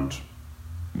centred around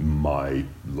my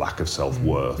lack of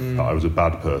self-worth, that I was a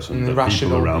bad person, that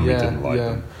people around me didn't like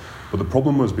them. But the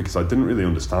problem was, because I didn't really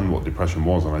understand what depression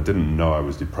was, and I didn't know I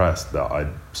was depressed, that I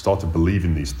started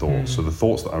believing these thoughts. So the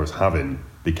thoughts that I was having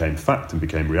became fact and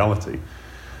became reality.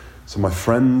 So my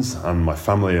friends and my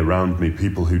family around me,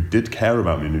 people who did care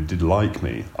about me and who did like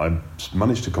me, I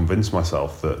managed to convince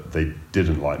myself that they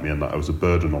didn't like me and that I was a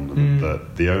burden on them,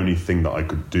 that the only thing that I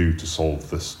could do to solve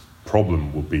this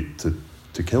problem would be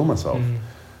to kill myself.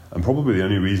 And probably the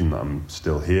only reason that I'm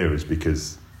still here is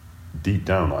because deep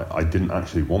down I didn't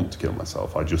actually want to kill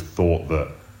myself. I just thought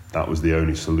that was the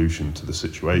only solution to the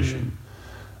situation.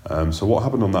 So what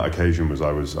happened on that occasion was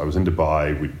I was in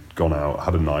Dubai. We'd gone out,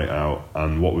 had a night out,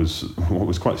 and what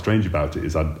was quite strange about it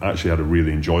is I'd actually had a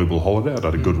really enjoyable holiday. I'd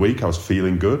had a good week. I was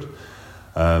feeling good,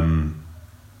 and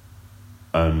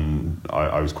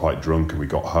I was quite drunk. And we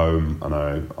got home, and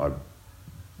I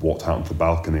walked out onto the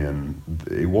balcony, and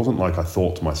it wasn't like I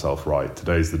thought to myself, right,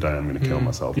 today's the day I'm going to kill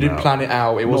myself. You didn't plan it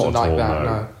out. It wasn't like that.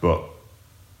 No. But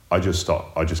I just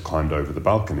climbed over the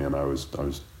balcony, and I was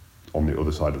on the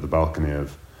other side of the balcony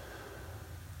of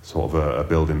sort of a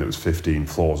building that was 15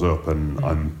 floors up, and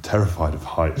I'm terrified of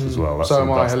heights as well. That's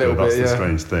the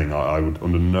strange thing. I would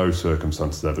under no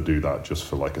circumstances ever do that just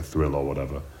for like a thrill or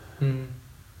whatever.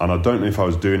 And I don't know if I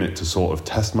was doing it to sort of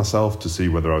test myself to see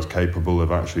whether I was capable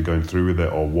of actually going through with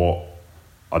it or what.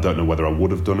 I don't know whether I would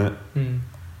have done it.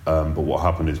 But what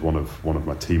happened is one of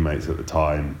my teammates at the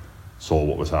time saw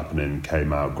what was happening,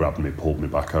 came out, grabbed me, pulled me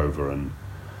back over, and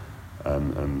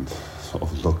sort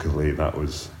of luckily that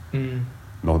was...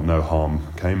 No harm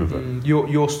came of it.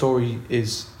 Your story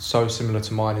is so similar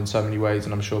to mine in so many ways,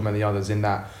 and I'm sure many others, in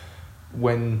that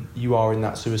when you are in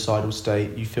that suicidal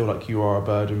state, you feel like you are a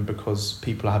burden because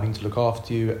people are having to look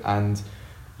after you, and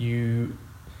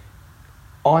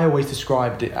I always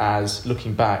described it as,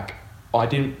 looking back, I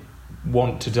didn't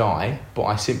want to die, but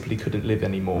I simply couldn't live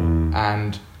anymore.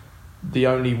 And the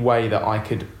only way that I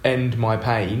could end my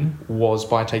pain was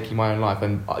by taking my own life,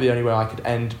 and the only way I could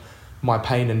end my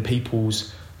pain and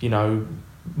people's,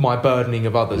 my burdening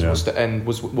of others was to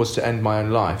end my own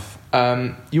life.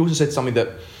 You also said something that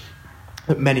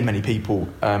many people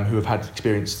who have had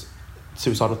experienced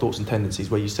suicidal thoughts and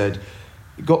tendencies, where you said,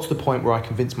 it got to the point where I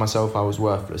convinced myself I was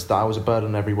worthless, that I was a burden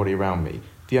on everybody around me.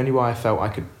 The only way I felt I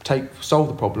could solve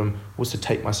the problem was to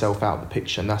take myself out of the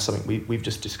picture, and that's something we've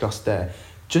just discussed there.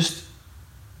 Just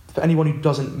for anyone who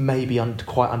doesn't maybe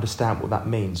quite understand what that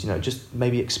means, just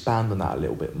maybe expand on that a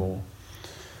little bit more.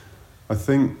 I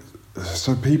think,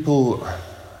 so people,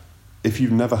 if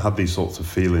you've never had these sorts of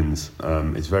feelings,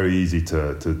 it's very easy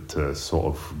to sort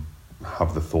of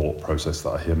have the thought process that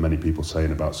I hear many people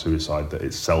saying about suicide, that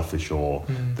it's selfish or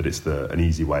that it's an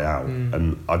easy way out.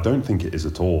 And I don't think it is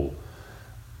at all.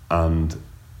 And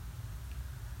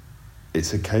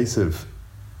it's a case of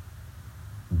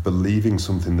believing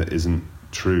something that isn't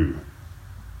true.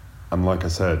 And like I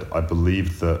said, I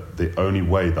believed that the only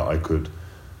way that I could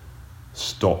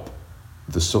stop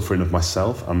the suffering of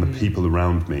myself and the people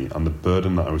around me and the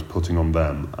burden that I was putting on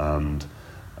them and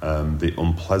the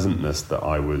unpleasantness that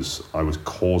I was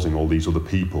causing all these other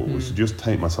people was to just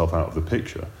take myself out of the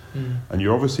picture. And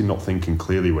you're obviously not thinking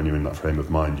clearly when you're in that frame of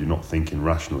mind. You're not thinking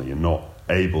rationally. You're not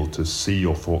able to see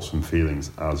your thoughts and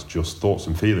feelings as just thoughts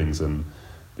and feelings, and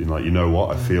being like, you know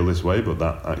what, I feel this way, but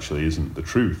that actually isn't the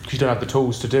truth. Because you don't have the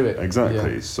tools to do it.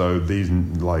 Exactly. Yeah. So these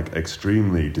like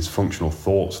extremely dysfunctional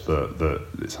thoughts that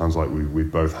it sounds like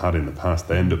we've both had in the past,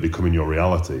 they end up becoming your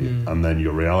reality, and then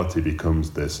your reality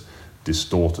becomes this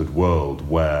distorted world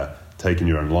where taking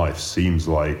your own life seems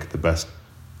like the best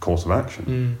course of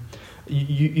action.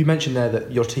 You mentioned there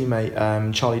that your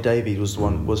teammate Charlie Davies was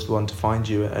the one to find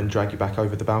you and drag you back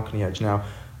over the balcony edge. Now,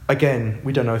 again,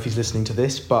 we don't know if he's listening to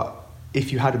this, but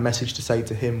if you had a message to say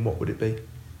to him, what would it be?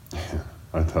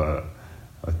 I'd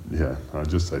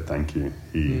just say thank you.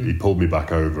 He pulled me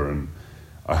back over, and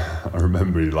I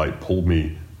remember he like pulled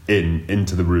me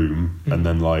into the room and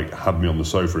then like had me on the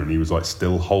sofa, and he was like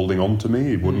still holding on to me.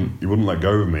 He wouldn't let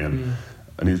go of me, and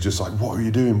he was just like, what are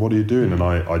you doing? And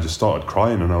I just started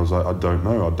crying, and I was like, I don't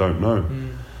know.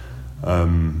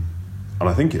 And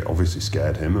I think it obviously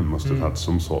scared him and must have had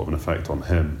some sort of an effect on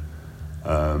him.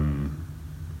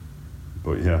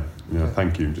 But yeah,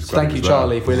 thank you. Thank you,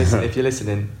 Charlie, if you're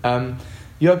listening.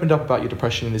 You opened up about your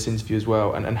depression in this interview as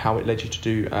well, and how it led you to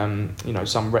do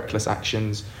some reckless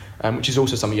actions, which is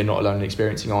also something you're not alone in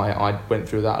experiencing. I went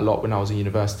through that a lot when I was in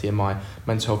university, and my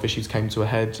mental health issues came to a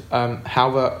head.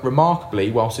 However,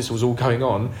 remarkably, whilst this was all going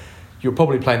on, you were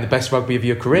probably playing the best rugby of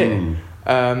your career.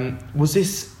 Was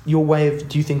this your way of,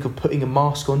 do you think, of putting a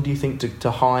mask on? Do you think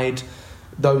to hide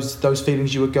those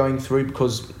feelings you were going through?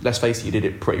 Because let's face it, you did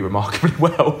it pretty remarkably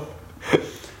well.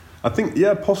 I think,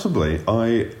 yeah, possibly.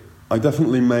 I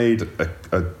definitely made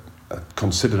a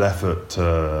considered effort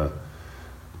to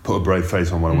put a brave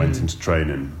face on when I went into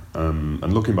training.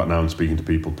 And looking back now and speaking to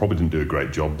people, probably didn't do a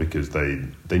great job, because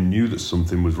they knew that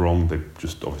something was wrong. They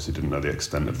just obviously didn't know the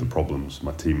extent of the problems,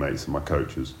 my teammates and my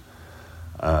coaches.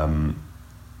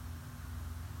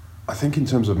 I think in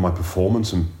terms of my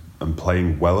performance and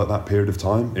playing well at that period of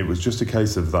time, it was just a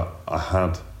case of that I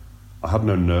had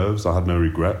no nerves, I had no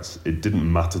regrets. It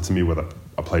didn't matter to me whether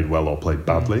I played well or played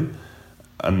badly.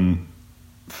 And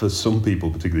for some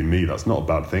people, particularly me, that's not a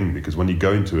bad thing, because when you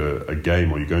go into a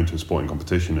game or you go into a sporting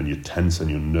competition and you're tense and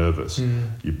you're nervous,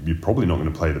 you're probably not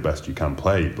going to play the best you can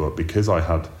play. But because I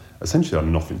had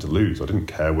nothing to lose, I didn't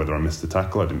care whether I missed the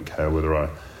tackle, I didn't care whether I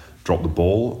dropped the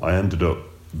ball, I ended up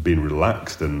being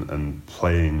relaxed and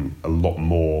playing a lot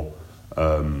more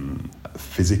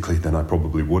physically than I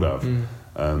probably would have,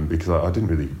 because I didn't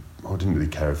really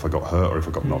care if I got hurt or if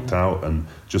I got knocked out. And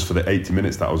just for the 80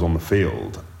 minutes that I was on the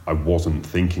field, I wasn't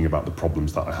thinking about the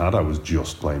problems that I had. I was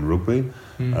just playing rugby,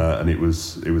 and it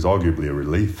was arguably a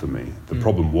relief for me. The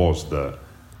problem was that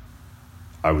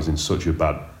I was in such a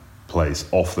bad place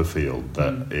off the field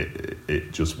that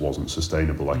it just wasn't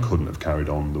sustainable. I couldn't have carried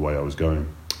on the way I was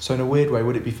going. So in a weird way,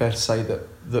 would it be fair to say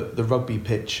that the rugby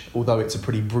pitch, although it's a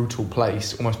pretty brutal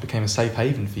place, almost became a safe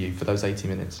haven for you for those 80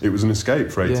 minutes? It was an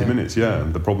escape for 80 minutes, yeah.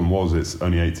 And the problem was it's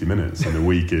only 80 minutes and a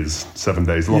week is 7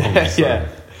 days long. Yeah.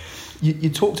 You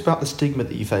talked about the stigma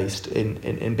that you faced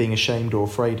in being ashamed or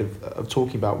afraid of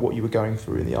talking about what you were going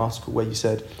through in the article, where you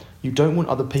said, you don't want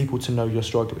other people to know you're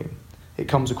struggling. It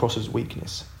comes across as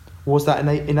weakness. Was that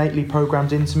innately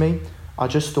programmed into me? I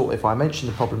just thought if I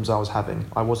mentioned the problems I was having,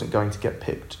 I wasn't going to get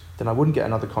pipped. Then I wouldn't get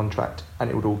another contract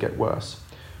and it would all get worse.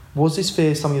 Was this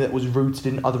fear something that was rooted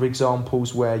in other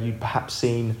examples where you'd perhaps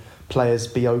seen players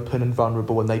be open and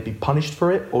vulnerable and they'd be punished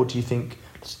for it? Or do you think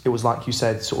it was, like you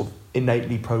said, sort of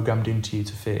innately programmed into you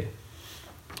to fear?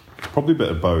 Probably a bit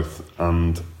of both.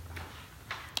 And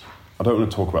I don't want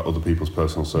to talk about other people's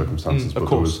personal circumstances, but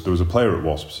there was a player at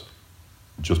Wasps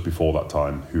just before that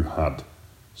time who had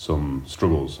some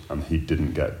struggles and he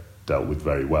didn't get dealt with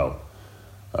very well.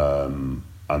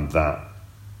 And that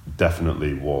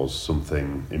definitely was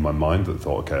something in my mind that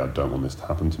thought, okay, I don't want this to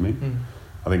happen to me.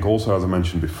 I think also, as I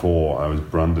mentioned before, I was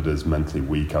branded as mentally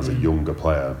weak as a younger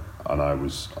player, and I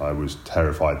was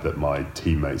terrified that my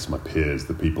teammates, my peers,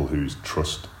 the people whose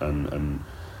trust and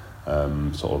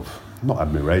sort of, not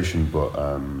admiration, but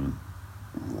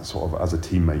sort of as a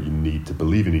teammate, you need to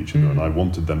believe in each other, and I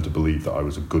wanted them to believe that I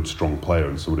was a good, strong player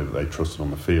and somebody that they trusted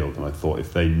on the field, and I thought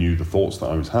if they knew the thoughts that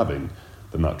I was having,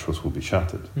 then that trust will be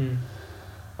shattered. And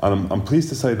I'm pleased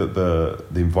to say that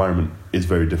the environment is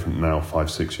very different now,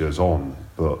 5-6 years on,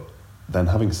 but then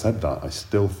having said that, I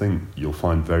still think you'll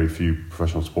find very few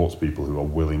professional sports people who are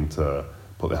willing to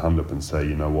put their hand up and say,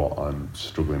 you know what, I'm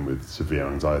struggling with severe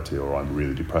anxiety or I'm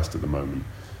really depressed at the moment,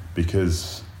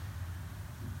 because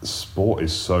sport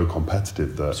is so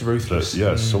competitive that it's ruthless.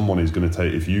 Someone is going to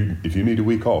take, if you need a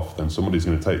week off, then somebody's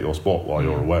going to take your spot while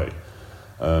you're away,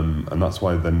 and that's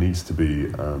why there needs to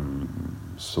be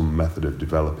some method of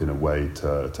developing a way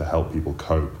to help people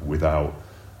cope without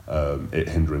it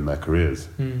hindering their careers.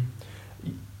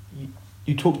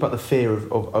 You talked about the fear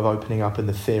of opening up and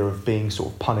the fear of being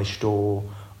sort of punished or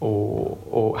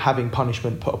having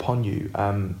punishment put upon you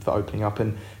for opening up,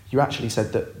 and you actually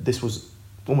said that this was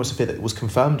almost a fear that was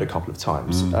confirmed a couple of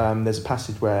times. There's a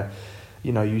passage where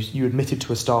you admitted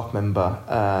to a staff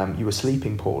member you were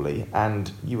sleeping poorly,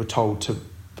 and you were told to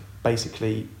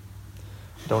basically,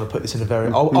 I don't want to put this in a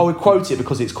very... I would quote it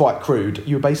because it's quite crude.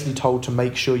 You were basically told to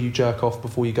make sure you jerk off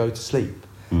before you go to sleep.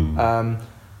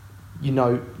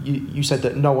 You said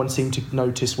that no one seemed to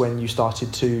notice when you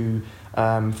started to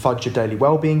fudge your daily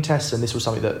wellbeing tests, and this was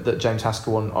something that James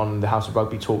Haskell on the House of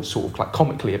Rugby talked sort of like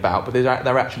comically about, but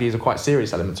there actually is a quite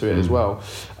serious element to it as well.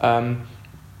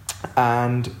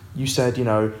 And you said,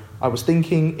 I was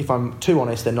thinking, if I'm too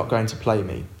honest, they're not going to play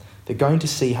me. They're going to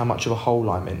see how much of a hole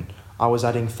I'm in. I was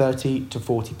adding 30 to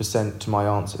 40% to my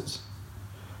answers.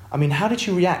 I mean, how did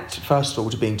you react, first of all,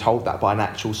 to being told that by an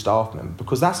actual staff member?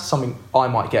 Because that's something I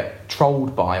might get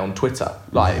trolled by on Twitter.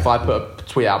 Like, if I put a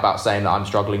tweet out about saying that I'm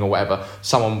struggling or whatever,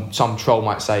 some troll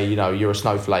might say, you're a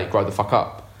snowflake, grow the fuck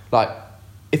up. Like,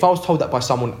 if I was told that by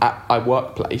someone at my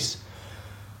workplace,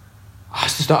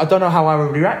 I don't know how I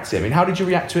would react to it. I mean, how did you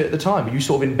react to it at the time? Were you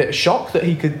sort of in a bit of shock that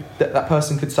that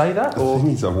person could say that? Or? The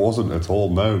thing is, I wasn't at all.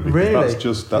 No, because really?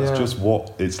 that's just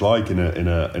what it's like in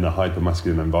a hyper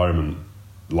masculine environment,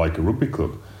 like a rugby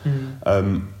club.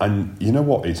 And you know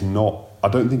what? It's not. I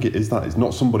don't think it is that. It's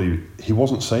not somebody. He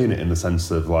wasn't saying it in the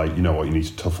sense of like, you need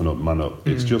to toughen up, man up.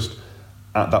 It's just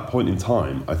at that point in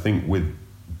time. I think with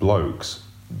blokes,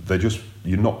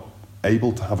 you're not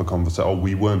able to have a conversation, or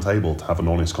we weren't able to have an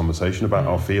honest conversation about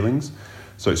our feelings.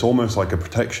 So it's almost like a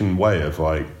protection way of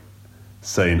like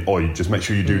saying, oh, you just make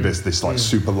sure you do this like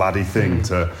super laddie thing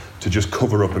to just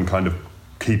cover up and kind of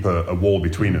keep a wall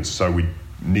between us, so we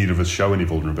neither of us show any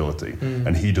vulnerability,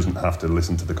 and he doesn't have to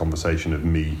listen to the conversation of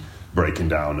me breaking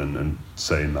down and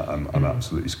saying that I'm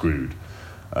absolutely screwed.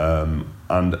 And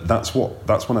that's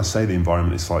when I say the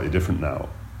environment is slightly different now.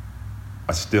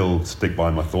 I still stick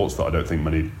by my thoughts that I don't think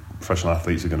many professional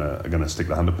athletes are gonna stick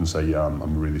their hand up and say, yeah,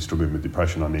 I'm really struggling with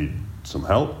depression, I need some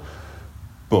help.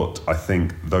 But I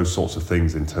think those sorts of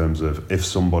things, in terms of if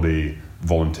somebody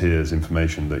volunteers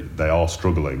information that they are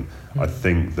struggling, I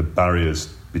think the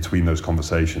barriers between those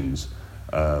conversations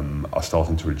are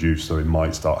starting to reduce. So we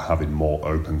might start having more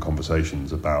open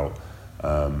conversations about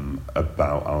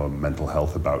our mental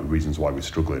health, about reasons why we're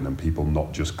struggling, and people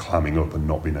not just clamming up and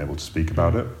not being able to speak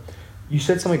about it. You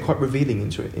said something quite revealing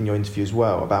in your interview as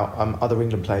well about other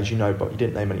England players but you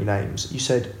didn't name any names. You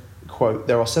said, quote,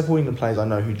 "There are several England players I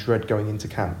know who dread going into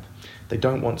camp. They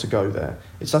don't want to go there.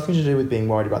 It's nothing to do with being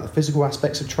worried about the physical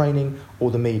aspects of training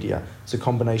or the media. It's a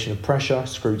combination of pressure,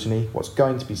 scrutiny, what's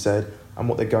going to be said, and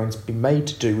what they're going to be made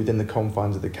to do within the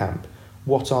confines of the camp.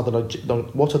 What are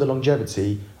the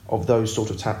longevity of those sort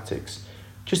of tactics?"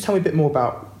 Just tell me a bit more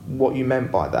about what you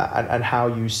meant by that, and how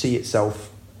you see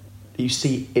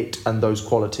it and those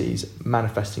qualities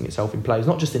manifesting itself in players,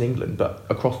 not just in England, but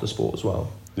across the sport as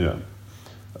well. Yeah.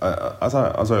 As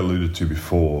I alluded to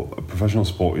before, professional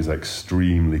sport is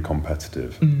extremely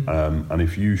competitive. And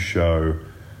if you show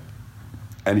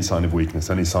any sign of weakness,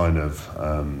 any sign of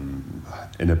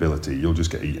inability, you'll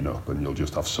just get eaten up, and you'll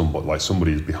just have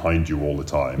somebody is behind you all the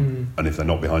time. And if they're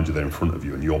not behind you, they're in front of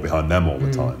you, and you're behind them all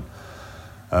the time.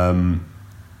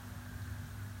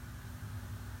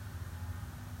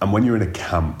 And when you're in a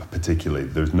camp, particularly,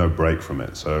 there's no break from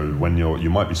it. So when you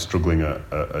might be struggling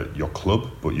at your club,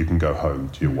 but you can go home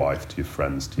to your wife, to your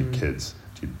friends, to your kids,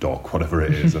 to your dog, whatever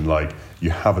it is, and like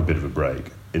you have a bit of a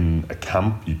break. In a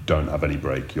camp, you don't have any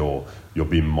break. You're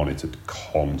being monitored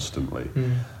constantly.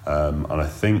 And I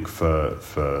think for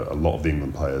a lot of the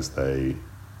England players, they're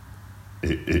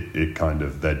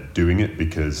doing it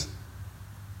because,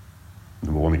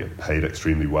 number one, they get paid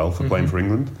extremely well for playing for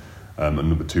England. And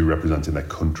number two, representing their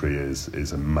country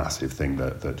is a massive thing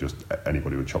that just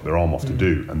anybody would chop their arm off to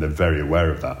do, and they're very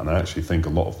aware of that. And I actually think a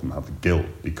lot of them have the guilt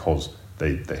because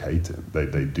they hate it.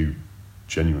 They do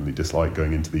genuinely dislike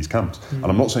going into these camps. And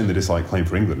I'm not saying they dislike playing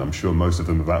for England. I'm sure most of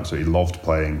them have absolutely loved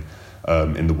playing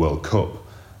in the World Cup,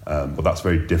 but that's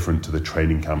very different to the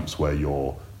training camps where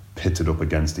you're pitted up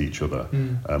against each other,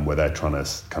 where they're trying to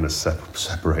kind of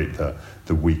separate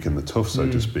the weak and the tough, so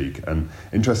to speak. And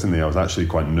interestingly, I was actually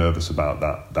quite nervous about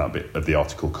that bit of the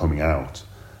article coming out,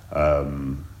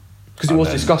 because it was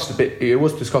discussed a bit. It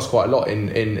was discussed quite a lot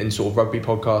in sort of rugby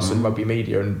podcasts and rugby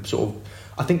media, and sort of,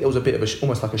 I think there was a bit of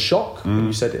almost like a shock when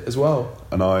you said it as well.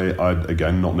 And I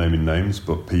again, not naming names,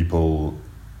 but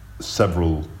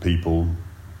several people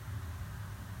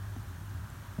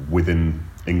within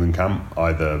England camp,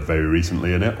 either very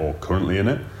recently in it or currently in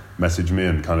it, messaged me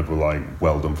and kind of were like,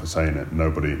 well done for saying it.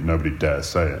 Nobody dares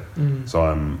say it. So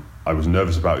I was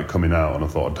nervous about it coming out, and I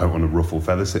thought, I don't want to ruffle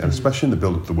feathers, and especially in the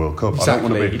build-up to the World Cup. Exactly. I don't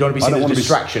want to be, you don't want to be seen as a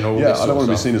distraction or all this I don't want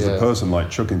to be sort seen of as the person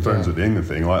like chucking thrones at the England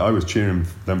thing. Like, I was cheering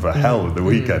them for hell at the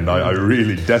weekend. I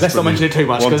really desperately... Let's not mention it too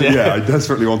much. I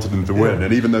desperately wanted them to win,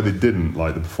 and even though they didn't,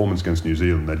 like, the performance against New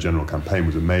Zealand, their general campaign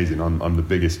was amazing. I'm the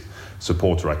biggest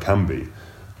supporter I can be.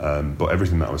 But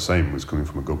everything that I was saying was coming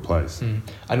from a good place.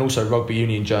 And also, rugby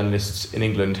union journalists in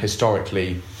England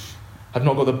historically have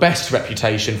not got the best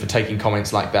reputation for taking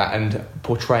comments like that and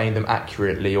portraying them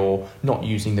accurately or not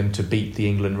using them to beat the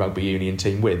England rugby union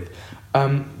team with.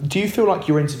 Do you feel like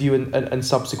your interview and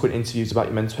subsequent interviews about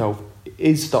your mental health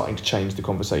is starting to change the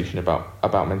conversation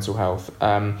about mental health?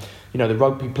 The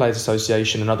Rugby Players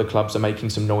Association and other clubs are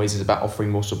making some noises about offering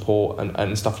more support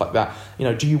and stuff like that.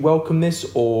 Do you welcome this,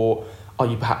 or are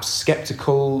you perhaps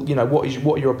sceptical? What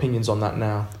are your opinions on that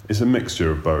now? It's a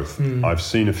mixture of both. I've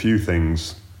seen a few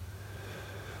things,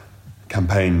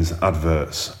 campaigns,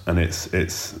 adverts, and it's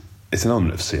an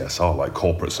element of CSR, like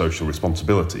corporate social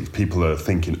responsibility. People are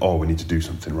thinking, we need to do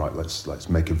something right. Let's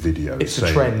make a video. It's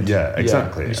a trend. Yeah,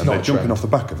 exactly. Yeah, and they're jumping off the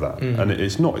back of that. And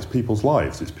it's not. It's people's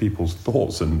lives. It's people's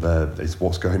thoughts, and it's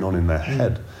what's going on in their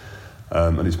head.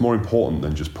 And it's more important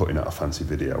than just putting out a fancy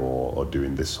video or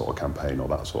doing this sort of campaign or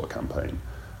that sort of campaign.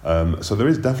 So there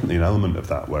is definitely an element of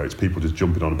that where it's people just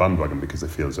jumping on a bandwagon because they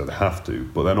feel as though they have to.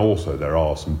 But then also there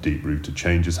are some deep-rooted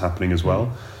changes happening as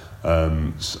well.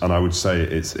 And I would say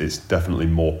it's definitely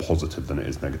more positive than it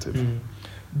is negative.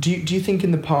 Do you think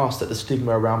in the past that the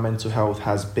stigma around mental health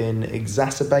has been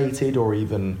exacerbated or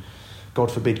even,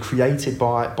 God forbid, created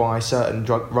by certain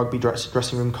rugby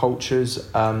dressing room cultures?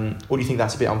 Or do you think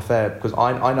that's a bit unfair? Because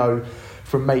I know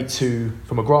from mates who,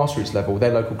 from a grassroots level,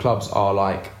 their local clubs are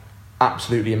like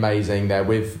absolutely amazing. They're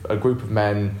with a group of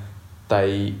men.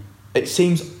 It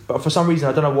seems, for some reason,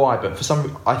 I don't know why, but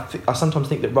I sometimes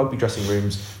think that rugby dressing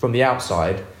rooms from the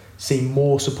outside seem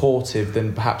more supportive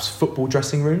than perhaps football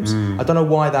dressing rooms. I don't know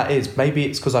why that is. Maybe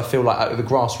it's because I feel like at the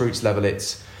grassroots level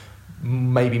it's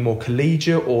maybe more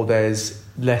collegiate, or there's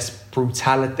less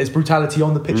brutality. There's brutality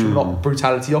on the pitch, but not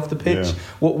brutality off the pitch. Yeah.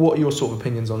 What are your sort of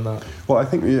opinions on that? Well, I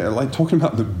think like talking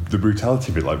about the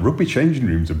brutality of it, like rugby changing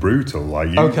rooms are brutal.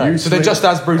 Like so they're just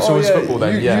as brutal as football.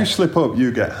 Then you slip up,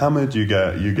 you get hammered, you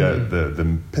get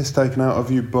the piss taken out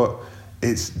of you, but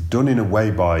it's done in a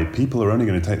way by people are only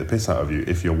going to take the piss out of you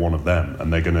if you're one of them,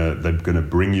 and they're gonna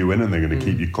bring you in and they're going to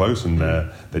keep you close, and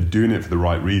they're doing it for the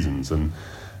right reasons.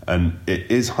 And it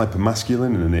is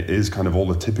hyper-masculine, and it is kind of all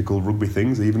the typical rugby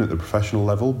things, even at the professional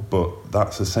level, but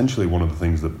that's essentially one of the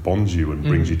things that bonds you and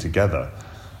brings you together.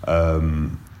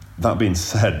 That being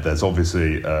said, there's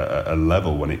obviously a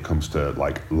level when it comes to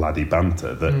like laddie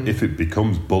banter that if it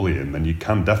becomes bullying, then you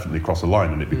can definitely cross a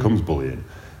line and it becomes bullying.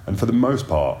 And for the most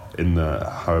part, in the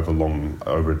however long,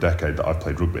 over a decade that I've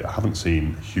played rugby, I haven't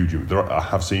seen I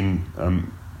have seen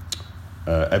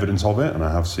evidence of it, and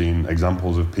I have seen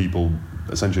examples of people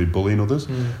essentially bullying others,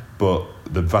 but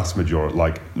the vast majority,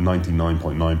 like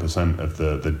 99.9% of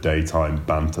the daytime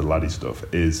banter laddie stuff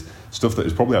is stuff that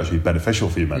is probably actually beneficial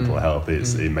for your mental health.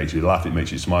 It makes you laugh, it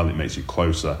makes you smile, it makes you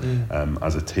closer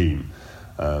as a team,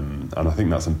 and I think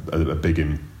that's a big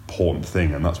important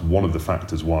thing, and that's one of the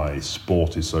factors why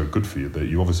sport is so good for you, that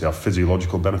you obviously have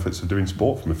physiological benefits of doing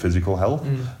sport from a physical health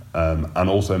and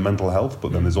also mental health,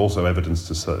 but then there's also evidence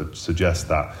to suggest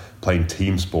that playing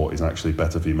team sport is actually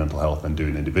better for your mental health than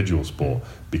doing individual sport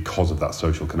because of that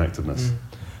social connectedness.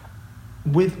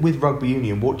 With rugby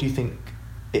union, what do you think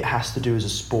it has to do as a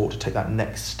sport to take that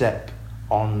next step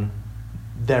on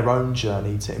their own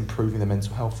journey to improving the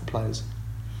mental health for players?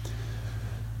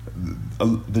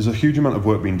 There's a huge amount of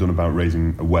work being done about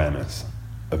raising awareness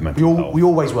of mental health. We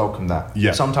always welcome that.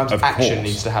 Yeah, sometimes action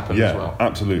needs to happen as well. Yeah,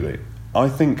 absolutely. I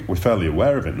think we're fairly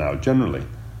aware of it now, generally.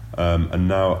 And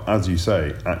now, as you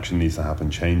say, action needs to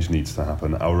happen, change needs to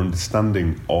happen. Our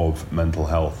understanding of mental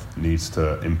health needs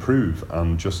to improve.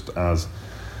 And just as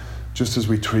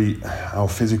we treat our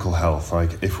physical health,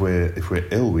 like if we're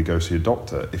ill, we go see a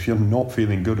doctor. If you're not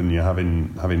feeling good and you're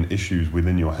having issues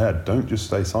within your head, don't just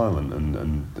stay silent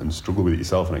and struggle with it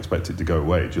yourself and expect it to go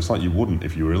away. Just like you wouldn't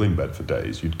if you were ill in bed for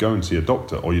days. You'd go and see a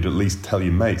doctor, or you'd at least tell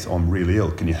your mates, I'm really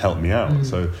ill, can you help me out?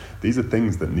 So these are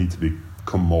things that need to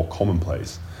become more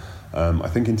commonplace. I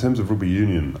think in terms of rugby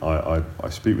union, I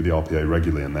speak with the RPA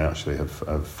regularly, and they actually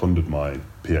have funded my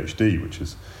PhD, which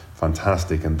is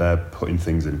fantastic, and they're putting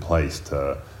things in place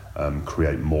to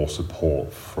create more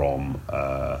support from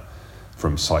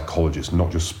from psychologists,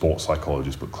 not just sports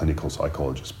psychologists, but clinical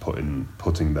psychologists,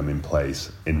 putting them in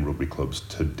place in rugby clubs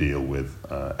to deal with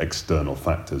external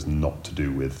factors, not to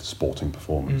do with sporting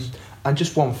performance. And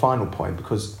just one final point,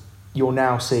 because you're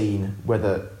now seen,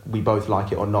 whether we both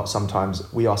like it or not,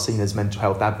 sometimes we are seen as mental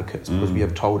health advocates because we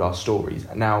have told our stories.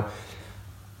 Now,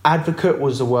 advocate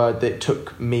was a word that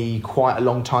took me quite a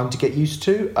long time to get used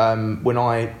to. When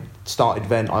I started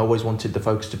Vent, I always wanted the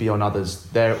focus to be on others.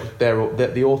 They're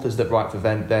the authors that write for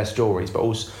Vent, their stories, but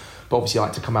obviously I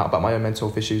like to come out about my own mental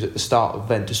health issues at the start of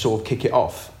Vent to sort of kick it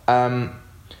off.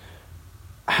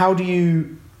 How do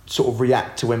you sort of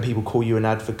react to when people call you an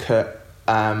advocate?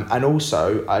 And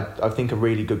also, I think a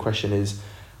really good question is,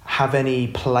 have any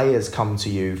players come to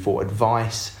you for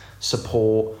advice,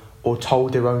 support, or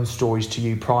told their own stories to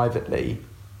you privately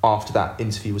after that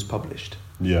interview was published?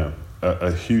 Yeah,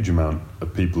 a huge amount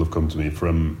of people have come to me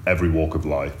from every walk of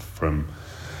life, from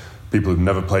people who've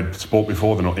never played sport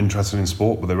before, they're not interested in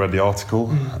sport, but they read the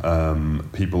article.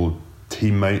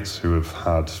 Teammates who have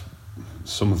had,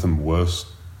 some of them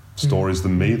worse stories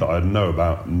than me that I had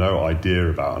no idea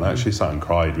about, and I actually sat and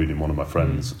cried reading one of my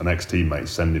friends, an ex-teammate,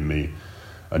 sending me,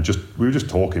 and we were just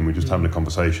talking, we were just having a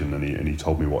conversation, and he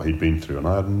told me what he'd been through, and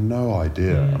I had no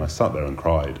idea, and I sat there and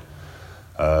cried.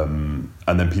 And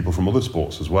then people from other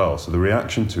sports as well. So the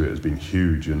reaction to it has been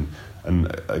huge, and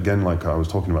again, like I was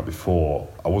talking about before,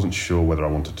 I wasn't sure whether I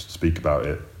wanted to speak about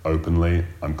it openly.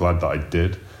 I'm glad that I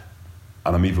did,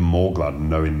 and I'm even more glad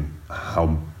knowing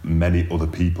how many other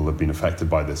people have been affected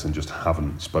by this and just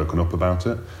haven't spoken up about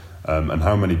it, and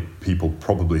how many people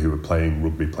probably who are playing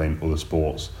rugby, playing other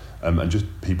sports, and just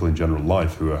people in general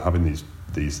life who are having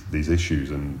these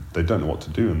issues, and they don't know what to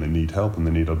do, and they need help and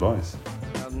they need advice.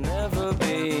 I've never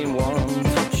been one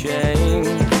for change,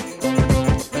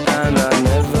 and I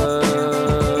never will.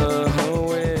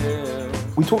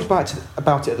 We talked about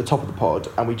it at the top of the pod,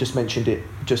 and we just mentioned it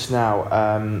just now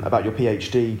about your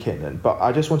PhD, Kearnan, but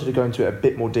I just wanted to go into it a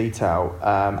bit more detail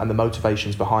and the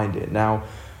motivations behind it. Now,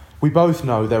 we both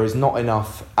know there is not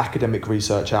enough academic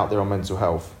research out there on mental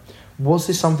health. Was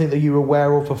this something that you were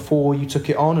aware of before you took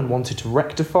it on and wanted to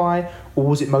rectify, or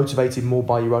was it motivated more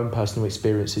by your own personal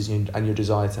experiences and your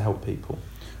desire to help people?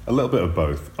 A little bit of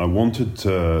both. I wanted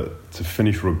to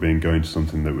finish rugby and go into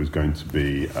something that was going to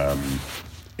be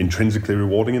intrinsically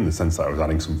rewarding, in the sense that I was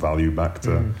adding some value back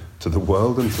to the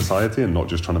world and society, and not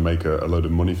just trying to make a load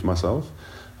of money for myself.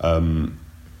 And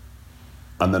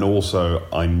then also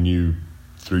I knew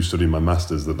through studying my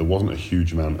masters that there wasn't a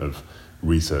huge amount of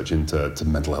research into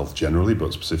mental health generally,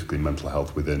 but specifically mental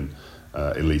health within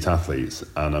elite athletes,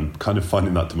 and I'm kind of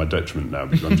finding that to my detriment now,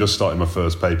 because I'm just starting my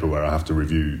first paper where I have to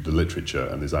review the literature,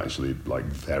 and there's actually like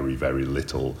very, very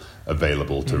little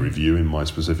available to review in my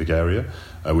specific area,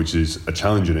 which is a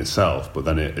challenge in itself, but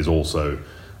then it is also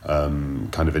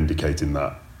kind of indicating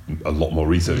that a lot more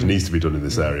research needs to be done in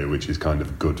this area, which is kind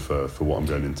of good for what I'm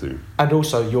going into. And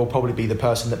also, you'll probably be the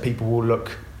person that people will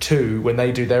look to when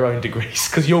they do their own degrees,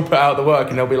 because you'll put out the work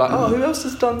and they'll be like, oh, who else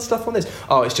has done stuff on this?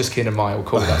 Oh, it's just Kearnan Myall.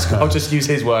 Cool, that's cool. I'll just use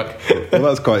his work. Well,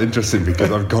 that's quite interesting,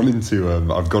 because I've gone into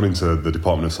the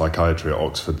Department of Psychiatry at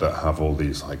Oxford that have all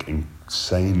these like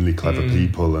insanely clever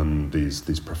people, and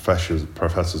these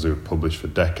professors who have published for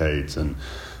decades, and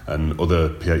other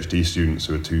PhD students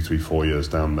who are 2, 3, 4 years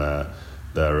down their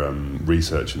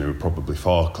research, and who are probably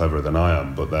far cleverer than I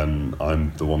am, but then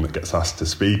I'm the one that gets asked to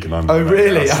speak, and I'm asked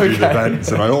to do the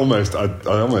events, and I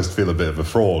almost feel a bit of a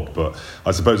fraud, but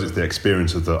I suppose it's the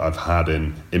experiences that I've had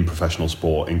in professional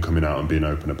sport, in coming out and being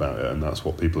open about it, and that's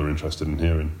what people are interested in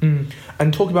hearing.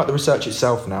 And talking about the research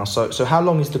itself now, so how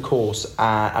long is the course,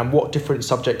 and what different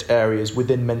subject areas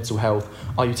within mental health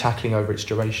are you tackling over its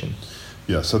duration?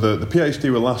 Yeah, so the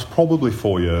PhD will last probably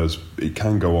 4 years. It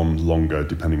can go on longer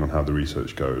depending on how the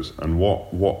research goes. And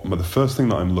the first thing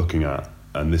that I'm looking at,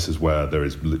 and this is where there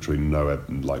is literally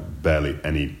barely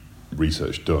any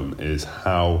research done, is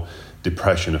how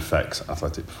depression affects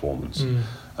athletic performance.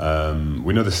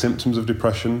 We know the symptoms of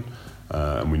depression,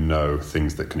 and we know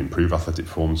things that can improve athletic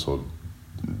performance or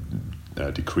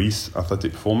decrease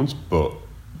athletic performance, but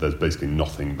there's basically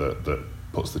nothing that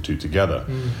puts the two together.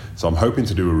 So I'm hoping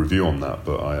to do a review on that,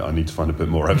 but I need to find a bit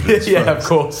more evidence. Yeah, first. Of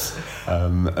course.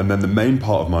 And then the main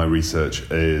part of my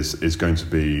research is going to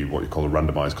be what you call a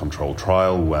randomized controlled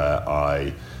trial, where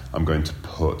I'm going to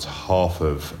put half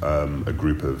of a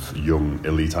group of young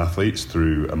elite athletes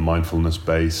through a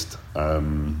mindfulness-based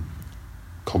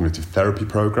cognitive therapy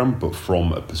program, but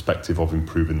from a perspective of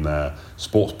improving their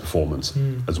sports performance,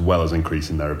 as well as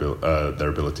increasing their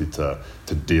ability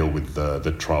to deal with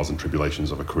the trials and tribulations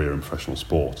of a career in professional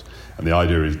sport. And the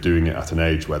idea is doing it at an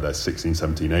age where they're 16,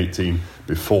 17, 18,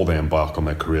 before they embark on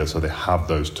their career, so they have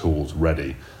those tools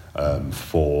ready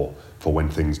for when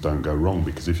things don't go wrong.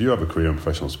 Because if you have a career in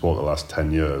professional sport that lasts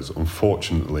 10 years,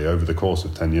 unfortunately, over the course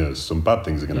of 10 years, some bad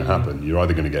things are going to happen. You're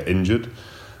either going to get injured,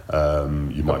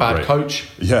 you might bad coach.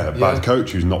 Yeah, a bad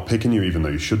coach who's not picking you even though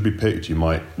you should be picked. You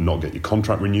might not get your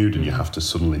contract renewed and you have to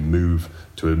suddenly move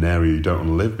to an area you don't want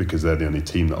to live because they're the only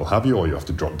team that'll have you, or you have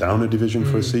to drop down a division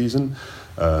for a season.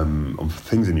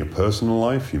 Things in your personal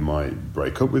life, you might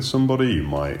break up with somebody, you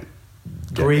might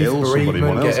get ill, somebody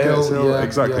else gets ill. Yeah,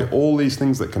 exactly. All these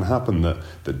things that can happen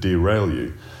that derail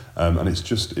you. And it's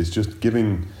just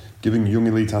giving young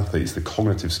elite athletes the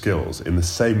cognitive skills in the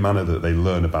same manner that they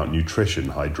learn about nutrition,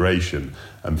 hydration,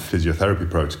 and physiotherapy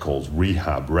protocols,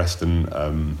 rehab, rest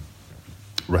and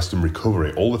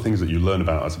recovery, all the things that you learn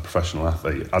about as a professional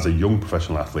athlete, as a young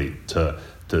professional athlete, to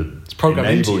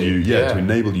enable to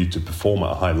enable you to perform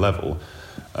at a high level.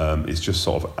 It's just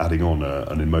sort of adding on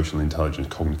an emotional intelligence,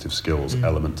 cognitive skills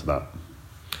element to that.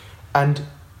 And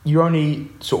you're only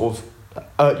sort of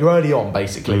you're early on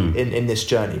basically in this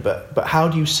journey, but how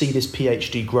do you see this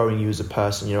PhD growing you as a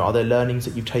person? You know, are there learnings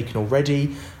that you've taken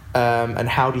already, and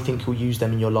how do you think you'll use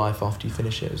them in your life after you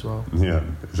finish it as well? Yeah,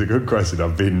 it's a good question.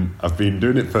 I've been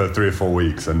doing it for 3 or 4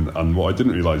 weeks, and what I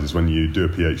didn't realise is when you do a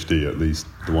PhD, at least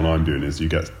the one I'm doing, is you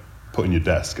get put in your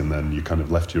desk and then you kind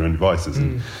of left to your own devices,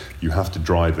 and you have to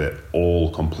drive it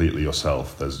all completely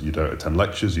yourself. You don't attend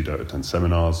lectures, you don't attend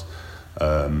seminars.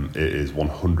 It is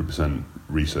 100%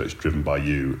 research driven by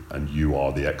you, and you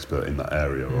are the expert in that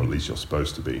area, or at least you're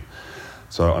supposed to be.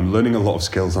 So I'm learning a lot of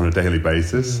skills on a daily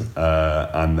basis,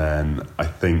 and then I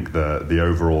think the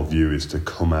overall view is to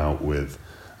come out with,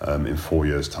 in 4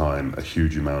 years' time, a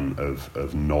huge amount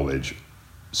of knowledge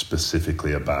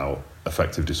specifically about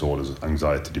affective disorders,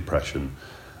 anxiety, depression,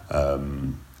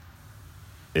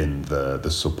 in the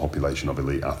subpopulation of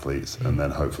elite athletes, and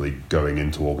then hopefully going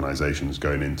into organisations,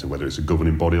 going into whether it's a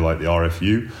governing body like the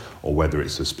RFU or whether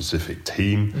it's a specific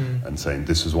team, and saying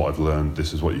this is what I've learned,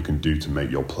 this is what you can do to make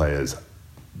your players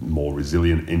more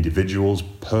resilient individuals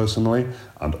personally,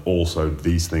 and also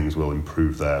these things will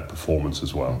improve their performance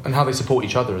as well. And how they support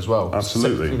each other as well.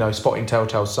 Absolutely. So, you know, spotting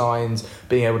telltale signs,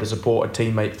 being able to support a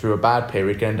teammate through a bad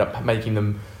period can end up making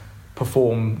them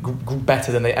perform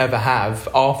better than they ever have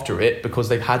after it because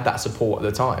they've had that support at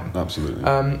the time. Absolutely.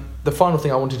 The final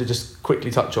thing I wanted to just quickly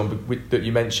touch on that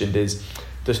you mentioned is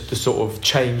the sort of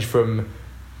change from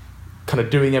kind of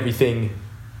doing everything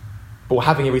or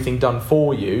having everything done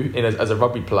for you as a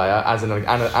rugby player, as an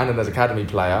academy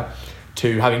player,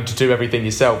 to having to do everything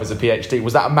yourself as a PhD.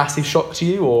 Was that a massive shock to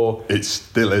you, or? It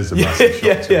still is a massive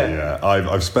shock to me, yeah.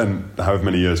 I've spent however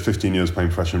many years, 15 years playing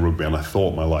professional rugby, and I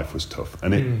thought my life was tough.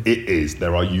 And it is.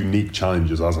 There are unique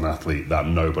challenges as an athlete that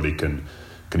nobody can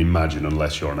imagine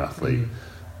unless you're an athlete.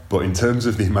 But in terms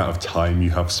of the amount of time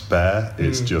you have spare,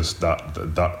 it's just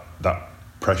that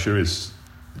pressure is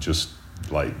just...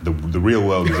 like the real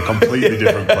world is a completely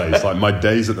different place. Like my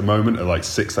days at the moment are like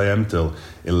 6 a.m. till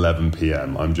 11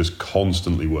 p.m. I'm just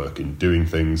constantly working, doing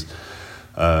things,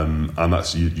 and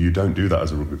that's you don't do that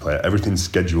as a rugby player. Everything's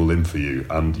scheduled in for you,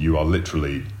 and you are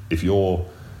literally, if you're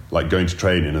like going to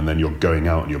training and then you're going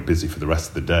out and you're busy for the rest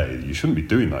of the day, you shouldn't be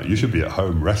doing that. You should be at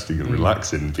home resting and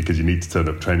relaxing because you need to turn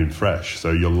up training fresh.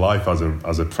 So your life as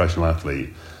a professional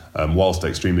athlete, whilst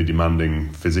extremely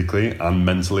demanding physically and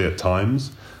mentally at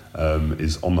times,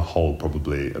 is on the whole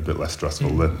probably a bit less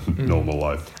stressful than normal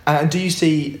life. And do you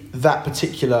see that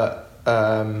particular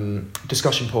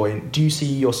discussion point, do you see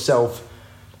yourself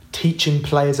teaching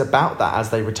players about that as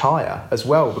they retire as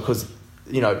well? Because,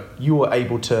 you know, you were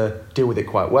able to deal with it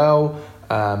quite well.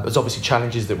 There's obviously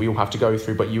challenges that we all have to go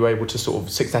through, but you were able to sort of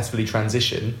successfully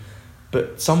transition.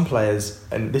 But some players,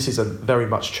 and this is very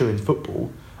much true in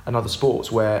football and other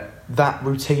sports, where that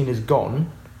routine is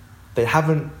gone, they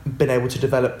haven't been able to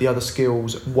develop the other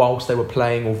skills whilst they were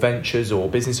playing, or ventures or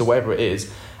business or whatever it is,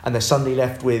 and they're suddenly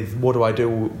left with, what do I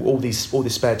do? All this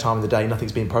spare time of the day,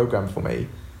 nothing's being programmed for me,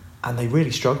 and they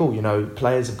really struggle. You know,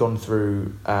 players have gone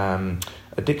through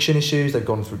addiction issues, they've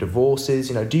gone through divorces.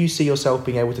 You know, do you see yourself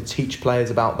being able to teach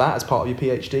players about that as part of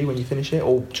your PhD when you finish it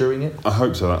or during it? I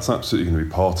hope so. That's absolutely going to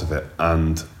be part of it.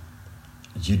 And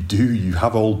you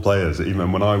have old players.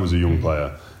 Even when I was a young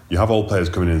player, you have old players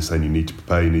coming in and saying, you need to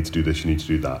prepare, you need to do this, you need to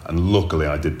do that. And luckily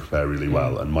I did prepare really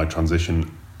well. And my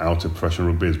transition out of professional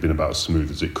rugby has been about as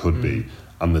smooth as it could be.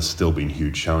 And there's still been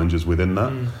huge challenges within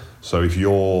that. So if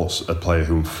you're a player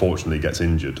who unfortunately gets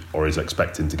injured or is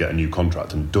expecting to get a new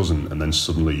contract and doesn't, and then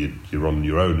suddenly you're on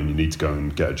your own and you need to go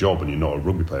and get a job and you're not a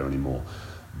rugby player anymore,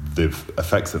 the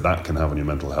effects that can have on your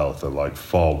mental health are like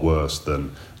far worse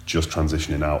than just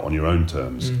transitioning out on your own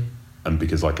terms. And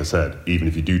because, like I said, even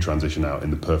if you do transition out in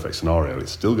the perfect scenario,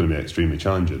 it's still going to be extremely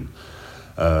challenging.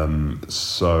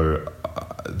 So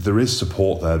there is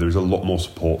support there. There is a lot more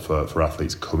support for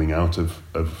athletes coming out of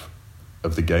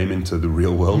the game into the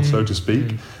real world, so to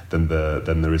speak, than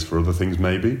there is for other things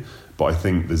maybe. But I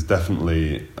think there's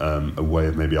definitely a way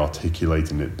of maybe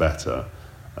articulating it better.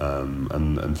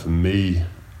 And for me,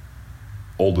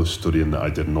 all the studying that I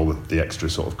did and all the extra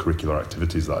sort of curricular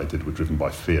activities that I did were driven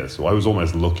by fear. So I was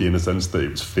almost lucky in a sense that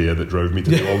it was fear that drove me to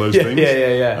do all those things.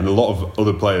 Yeah. And a lot of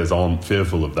other players aren't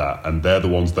fearful of that, and they're the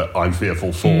ones that I'm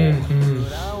fearful for.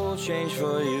 But I will change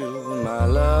for you, my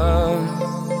love,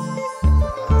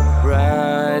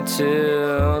 right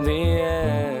till the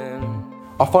end.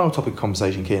 Our final topic of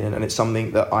conversation, Kearnan, and it's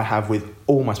something that I have with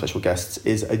all my special guests,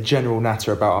 is a general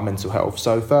natter about our mental health.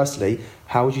 So firstly,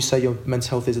 how would you say your mental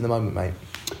health is at the moment, mate?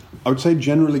 I would say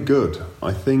generally good.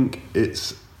 I think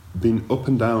it's been up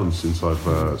and down since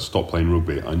I've stopped playing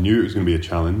rugby. I knew it was going to be a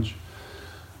challenge,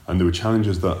 and there were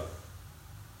challenges that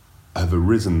have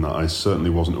arisen that I certainly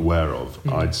wasn't aware of.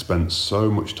 I'd spent so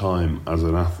much time as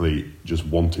an athlete just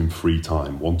wanting free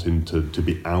time, wanting to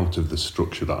be out of the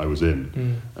structure that I was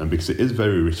in. And because it is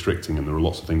very restricting and there are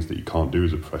lots of things that you can't do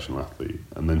as a professional athlete.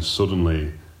 And then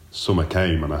suddenly summer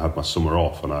came and I had my summer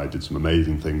off and I did some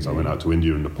amazing things. I went out to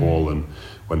India and Nepal and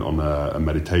went on a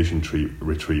meditation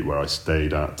retreat where I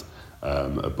stayed at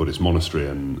a Buddhist monastery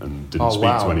and didn't speak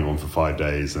to anyone for 5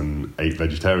 days and ate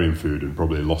vegetarian food and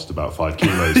probably lost about 5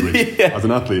 kilos, which as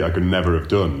an athlete I could never have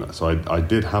done. So I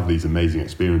did have these amazing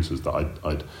experiences that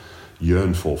I'd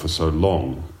yearned for so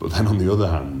long. But then on the other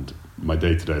hand, my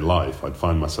day-to-day life, I'd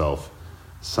find myself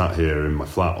sat here in my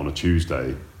flat on a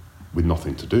Tuesday with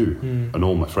nothing to do. And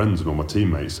all my friends and all my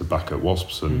teammates are back at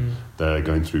Wasps and they're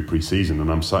going through pre-season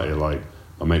and I'm sat here like,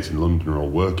 my mates in London are all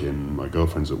working, my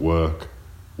girlfriend's at work,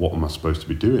 what am I supposed to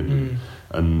be doing?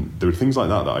 And there were things like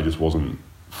that I just wasn't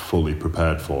fully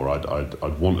prepared for.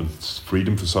 I'd wanted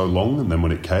freedom for so long, and then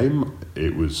when it came,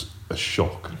 it was a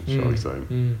shock, shall I say.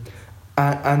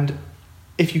 And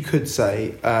if you could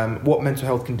say, what mental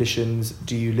health conditions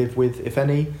do you live with, if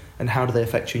any, and how do they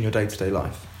affect you in your day-to-day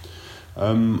life?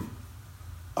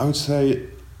 I would say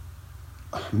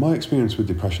my experience with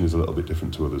depression is a little bit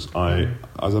different to others.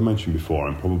 As I mentioned before,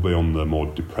 I'm probably on the more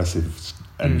depressive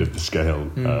end of the scale.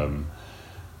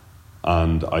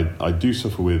 And I do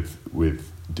suffer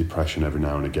with depression every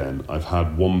now and again. I've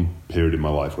had one period in my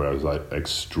life where I was like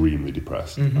extremely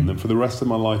depressed. And then for the rest of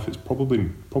my life, it's probably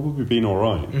been all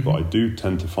right. But I do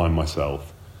tend to find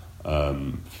myself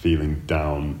feeling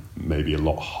down maybe a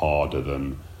lot harder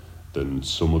than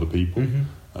some other people.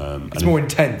 It's more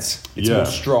intense. It's more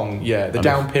strong. Yeah, the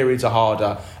down periods are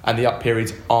harder, and the up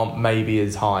periods aren't maybe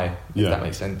as high. If that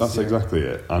makes sense. That's exactly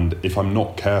it. And if I'm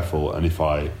not careful, and if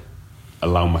I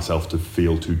allow myself to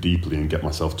feel too deeply and get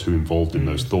myself too involved in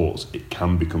those thoughts, it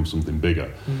can become something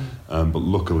bigger. But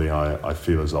luckily, I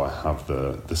feel as though I have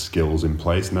the skills in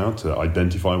place now to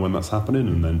identify when that's happening,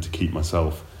 and then to keep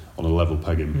myself on a level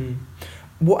pegging.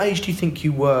 What age do you think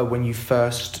you were when you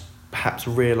first perhaps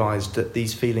realised that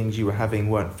these feelings you were having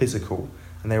weren't physical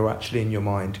and they were actually in your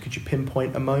mind? Could you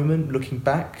pinpoint a moment looking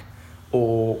back,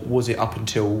 or was it up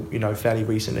until fairly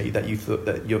recently that you thought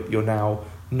that you're now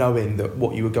knowing that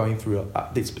what you were going through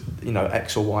at this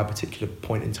X or Y particular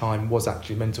point in time was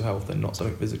actually mental health and not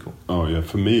something physical? Oh yeah,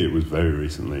 for me it was very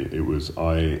recently. It was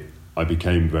I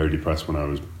became very depressed when I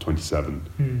was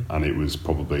 27, and it was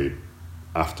probably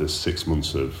after 6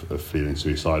 months of feeling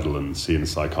suicidal and seeing a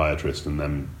psychiatrist and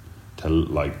then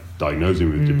diagnosing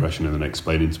me with depression and then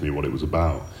explaining to me what it was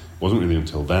about. It wasn't really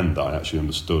until then that I actually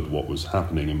understood what was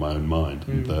happening in my own mind.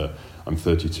 And I'm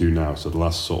 32 now, so the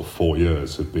last sort of 4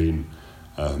 years have been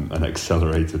an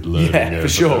accelerated learning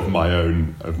of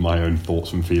my own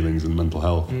thoughts and feelings and mental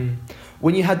health.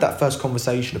 When you had that first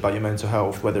conversation about your mental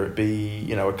health, whether it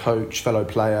be a coach, fellow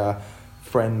player,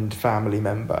 friend, family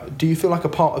member, do you feel like a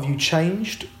part of you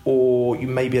changed, or you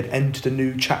maybe had entered a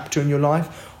new chapter in your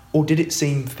life? Or did it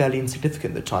seem fairly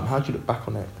insignificant at the time? How do you look back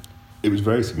on it? It was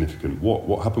very significant.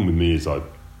 What happened with me is I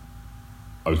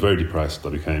was very depressed. I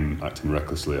began acting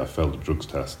recklessly. I failed a drugs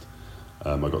test.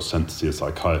 I got sent to see a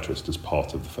psychiatrist as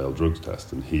part of the failed drugs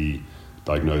test, and he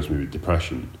diagnosed me with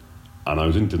depression. And I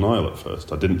was in denial at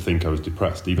first. I didn't think I was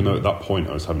depressed, even though at that point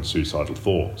I was having suicidal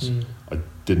thoughts. I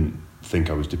didn't think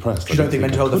I was depressed. You don't think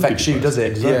mental health affects you, does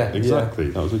it? Exactly.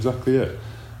 That was exactly it.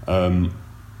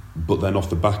 But then off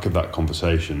the back of that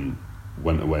conversation,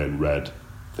 went away and read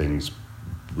things,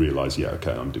 realised, yeah,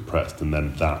 okay, I'm depressed. And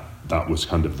then that was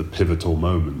kind of the pivotal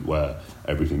moment where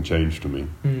everything changed for me.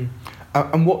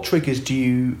 And what triggers do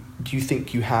you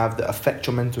think you have that affect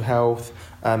your mental health?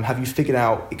 Have you figured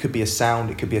out, it could be a sound,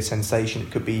 it could be a sensation,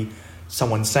 it could be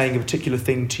someone saying a particular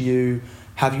thing to you?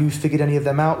 Have you figured any of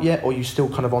them out yet, or are you still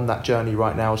kind of on that journey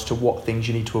right now as to what things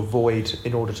you need to avoid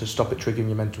in order to stop it triggering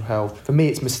your mental health? For me,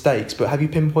 it's mistakes, but have you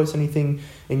pinpointed anything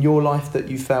in your life that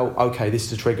you felt, okay, this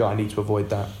is a trigger, I need to avoid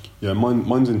that? Yeah,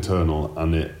 mine's internal,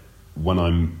 and when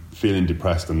I'm feeling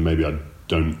depressed and maybe I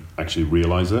don't actually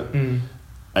realise it,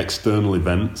 external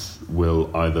events will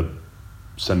either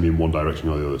send me in one direction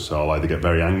or the other. So I'll either get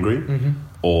very angry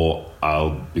or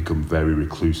I'll become very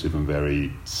reclusive and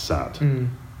very sad.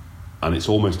 And it's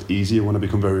almost easier when I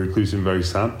become very reclusive and very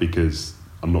sad because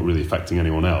I'm not really affecting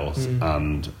anyone else,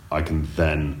 and I can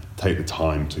then take the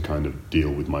time to kind of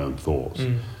deal with my own thoughts.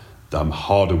 The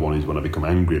harder one is when I become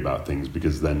angry about things,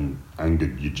 because then anger,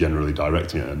 you're generally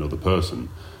directing it at another person,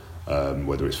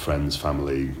 whether it's friends,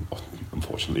 family.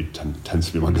 Unfortunately, tends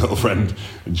to be my girlfriend,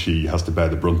 and she has to bear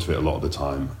the brunt of it a lot of the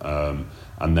time.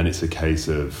 And then it's a case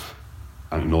of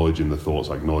acknowledging the thoughts,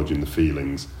 acknowledging the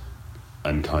feelings,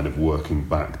 and kind of working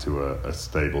back to a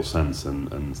stable sense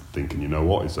and thinking, you know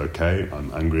what, it's okay,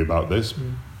 I'm angry about this.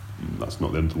 That's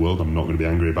not the end of the world. I'm not going to be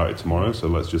angry about it tomorrow, so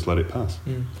let's just let it pass.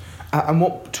 And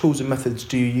what tools and methods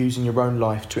do you use in your own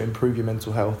life to improve your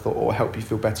mental health or help you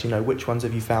feel better? You know, which ones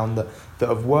have you found that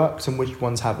have worked and which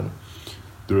ones haven't?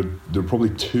 There are probably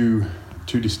two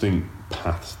distinct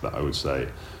paths that I would say.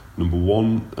 Number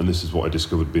one, and this is what I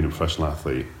discovered being a professional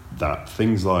athlete, that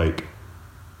things like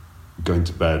going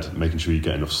to bed, making sure you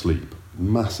get enough sleep,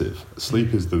 massive.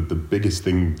 Sleep is the biggest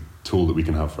tool that we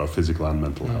can have for our physical and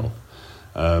mental health.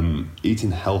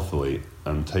 Eating healthily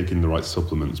and taking the right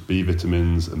supplements, B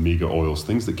vitamins, omega oils,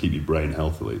 things that keep your brain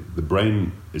healthily. The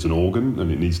brain is an organ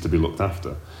and it needs to be looked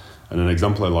after. And an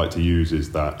example I like to use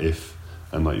is that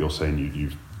and like you're saying,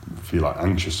 you feel like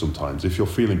anxious sometimes. If you're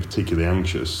feeling particularly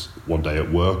anxious one day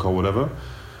at work or whatever,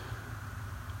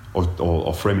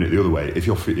 or framing it the other way, if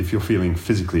you're feeling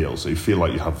physically ill, so you feel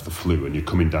like you have the flu and you're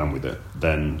coming down with it,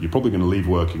 then you're probably going to leave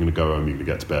work, you're going to go home, you're going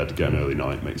to get to bed, get an early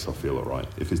night, make yourself feel all right.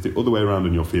 If it's the other way around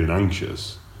and you're feeling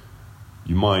anxious,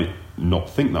 you might not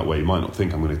think that way. You might not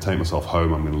think, I'm going to take myself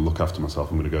home, I'm going to look after myself,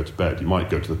 I'm going to go to bed. You might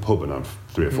go to the pub and have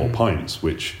 3 or 4 pints,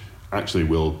 which actually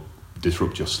will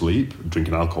disrupt your sleep.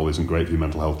 Drinking alcohol isn't great for your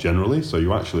mental health generally, so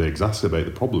you actually exacerbate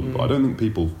the problem. But I don't think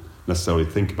people necessarily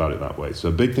think about it that way. So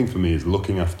a big thing for me is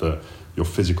looking after your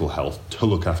physical health to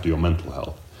look after your mental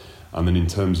health. And then in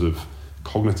terms of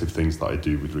cognitive things that I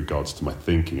do with regards to my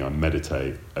thinking, I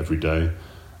meditate every day.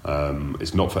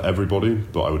 It's not for everybody,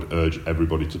 but I would urge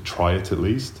everybody to try it at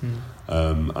least.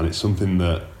 And it's something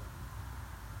that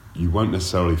you won't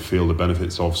necessarily feel the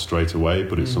benefits of straight away,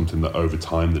 but it's something that over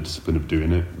time, the discipline of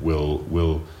doing it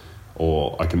will,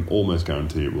 or I can almost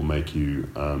guarantee it will make you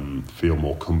feel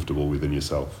more comfortable within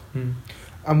yourself.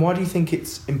 And why do you think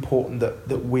it's important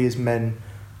that we as men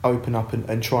open up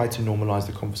and try to normalise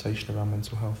the conversation around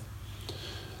mental health?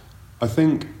 I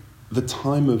think the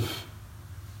time of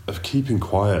keeping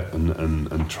quiet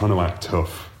and trying to act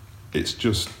tough, it's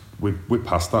just, we're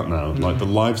past that now. Like, the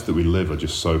lives that we live are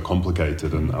just so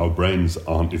complicated, and our brains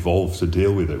aren't evolved to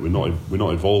deal with it. We're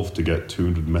not evolved to get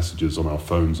 200 messages on our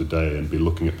phones a day and be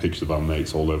looking at pictures of our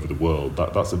mates all over the world.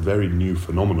 That's a very new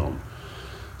phenomenon.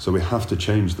 So we have to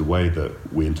change the way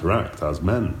that we interact as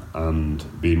men, and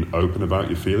being open about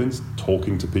your feelings,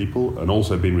 talking to people, and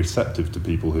also being receptive to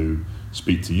people who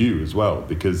speak to you as well,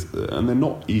 because, and they're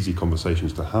not easy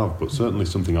conversations to have, but certainly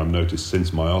something I've noticed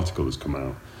since my article has come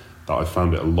out, that I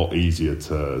found it a lot easier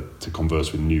to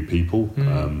converse with new people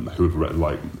who have read,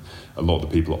 like a lot of the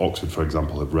people at Oxford, for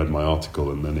example, have read my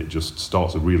article, and then it just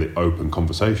starts a really open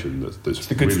conversation. It's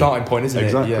a good really, starting point, isn't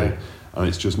exactly. it? Exactly. Yeah. And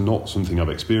it's just not something I've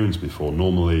experienced before.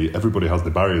 Normally, everybody has the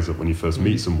barriers up when you first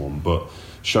meet someone, but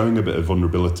showing a bit of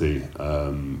vulnerability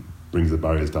brings the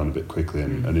barriers down a bit quickly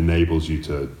and enables you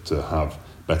to have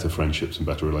better friendships and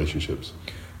better relationships.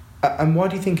 And why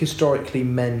do you think historically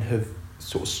men have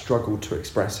sort of struggled to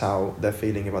express how they're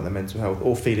feeling about their mental health,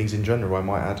 or feelings in general, I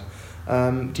might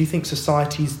add? Do you think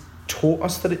society's taught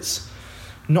us that it's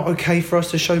not okay for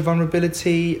us to show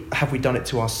vulnerability? Have we done it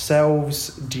to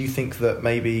ourselves? Do you think that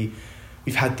maybe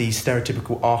we've had these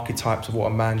stereotypical archetypes of what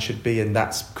a man should be, and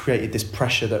that's created this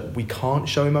pressure that we can't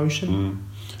show emotion?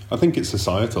 I think it's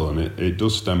societal, and it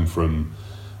does stem from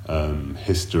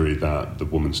history that the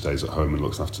woman stays at home and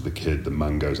looks after the kid, the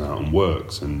man goes out and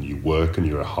works, and you work and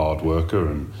you're a hard worker,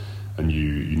 and and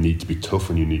you need to be tough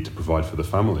and you need to provide for the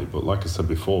family. But like I said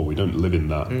before, we don't live in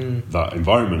that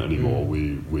environment anymore.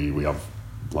 We have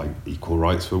like equal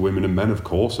rights for women and men, of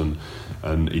course, and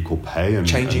equal pay and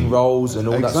changing roles and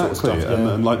all that sort of stuff.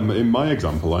 And like in my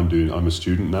example, I'm a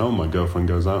student now. My girlfriend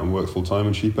goes out and works full time,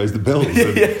 and she pays the bills.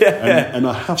 And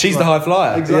I have she's the high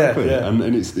flyer. Exactly. Yeah.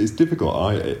 And it's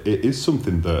difficult. It is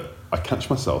something that I catch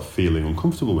myself feeling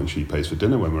uncomfortable when she pays for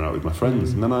dinner when we're out with my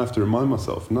friends, and then I have to remind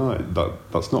myself, no,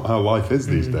 that's not how life is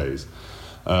these days.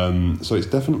 So it's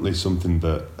definitely something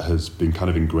that has been kind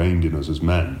of ingrained in us as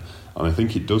men. And I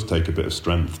think it does take a bit of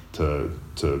strength to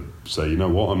say, you know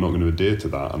what, I'm not going to adhere to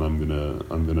that, and I'm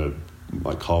gonna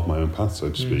like carve my own path, so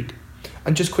to speak.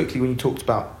 And just quickly, when you talked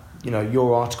about, you know,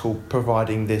 your article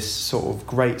providing this sort of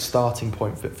great starting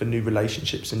point for new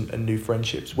relationships and new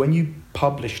friendships, when you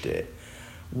published it,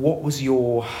 what was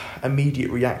your immediate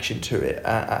reaction to it?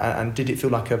 And did it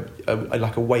feel like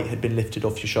a weight had been lifted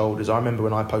off your shoulders? I remember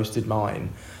when I posted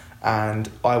mine, and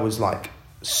I was like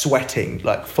sweating,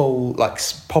 like full, like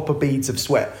popper beads of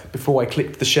sweat before I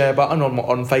clicked the share button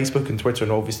on Facebook and Twitter,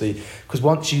 and obviously because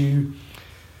once you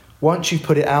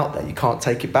put it out there, you can't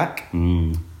take it back.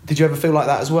 Did you ever feel like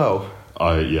that as well?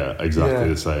 Exactly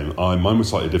the same. Mine was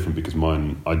slightly different because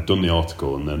I'd done the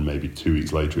article, and then maybe 2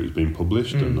 weeks later it was being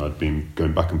published, and I'd been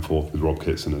going back and forth with Rob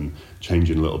Kitson and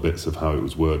changing little bits of how it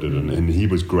was worded, and he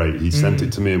was great. He sent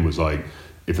it to me and was like,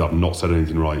 if I've not said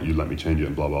anything right, you let me change it,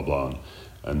 and blah blah blah.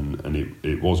 And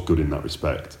it was good in that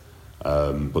respect.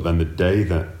 But then the day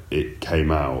that it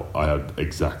came out, I had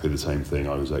exactly the same thing.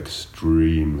 I was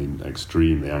extremely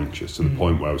anxious to the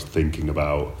point where I was thinking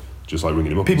about just like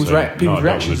ringing him up. People's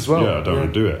reactions as well. Yeah, I don't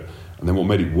want to do it. And then what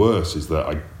made it worse is that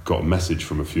I got a message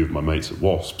from a few of my mates at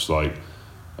Wasps, like,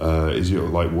 when's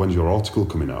your article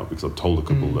coming out? Because I'd told a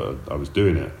couple that I was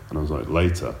doing it, and I was like,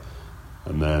 later.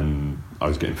 And then I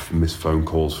was getting missed phone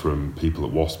calls from people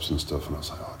at Wasps and stuff, and I was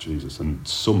like, oh, Jesus. And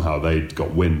somehow they'd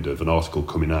got wind of an article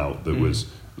coming out that was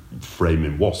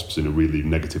framing Wasps in a really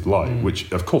negative light, which,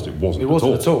 of course, it wasn't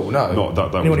at all, no. Not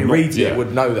that anyone who reads it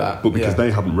would know that. But because they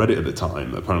hadn't read it at the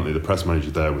time, apparently the press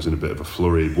manager there was in a bit of a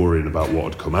flurry, worrying about what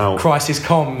had come out. Crisis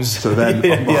comms. So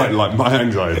then my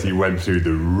anxiety went through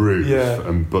the roof.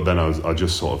 Yeah. But then I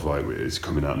just sort of like, it's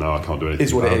coming out now, I can't do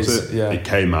anything about it. It's what it is, yeah. It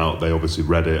came out, they obviously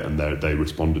read it, and they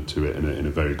responded to it in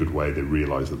a very good way. They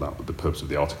realised that the purpose of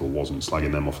the article wasn't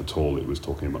slagging them off at all, it was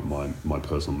talking about my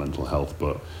personal mental health.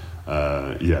 But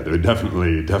there were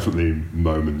definitely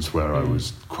moments where I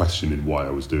was questioning why I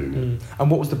was doing it. And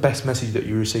what was the best message that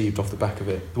you received off the back of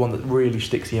it? The one that really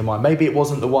sticks in your mind? Maybe it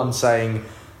wasn't the one saying,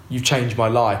 you've changed my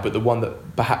life, but the one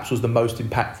that perhaps was the most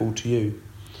impactful to you.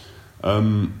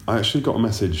 I actually got a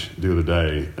message the other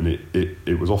day, and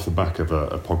it was off the back of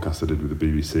a podcast I did with the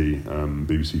BBC,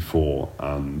 BBC 4,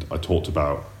 and I talked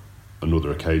about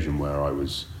another occasion where I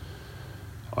was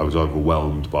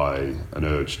overwhelmed by an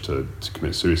urge to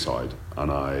commit suicide,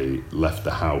 and I left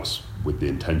the house with the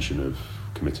intention of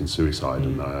committing suicide,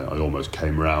 and I almost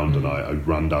came round and I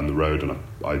ran down the road, and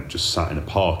I just sat in a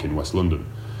park in West London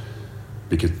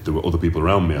because there were other people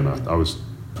around me, and I was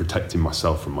protecting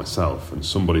myself from myself. And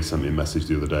somebody sent me a message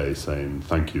the other day saying,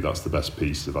 thank you, that's the best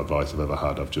piece of advice I've ever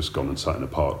had. I've just gone and sat in a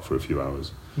park for a few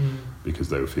hours because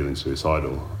they were feeling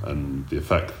suicidal, and the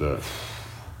effect that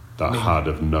had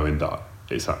of knowing that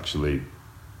it's actually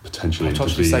potentially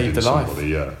intervened in somebody.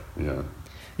 Yeah.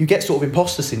 You get sort of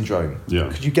imposter syndrome. Yeah.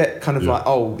 Because you get kind of like,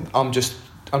 oh, I'm just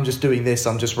doing this,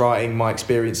 I'm just writing my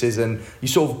experiences, and you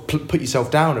sort of put yourself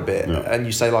down a bit, and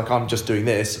you say, like, I'm just doing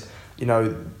this, you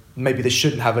know, maybe this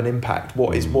shouldn't have an impact.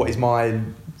 What is my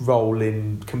role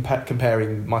in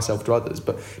comparing myself to others?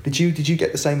 But did you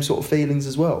get the same sort of feelings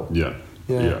as well? Yeah,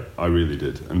 I really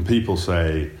did. And people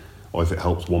say, or if it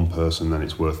helps one person, then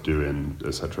it's worth doing,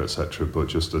 etc., etc. But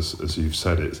just as you've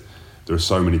said, there are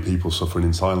so many people suffering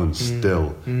in silence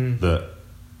still that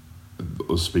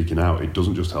us speaking out, it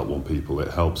doesn't just help one people, it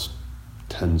helps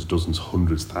tens, dozens,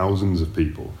 hundreds, thousands of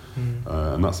people,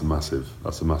 and that's a massive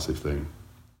thing.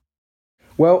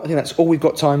 Well, I think that's all we've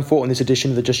got time for on this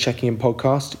edition of the Just Checking In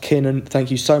podcast. Kearnan,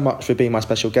 thank you so much for being my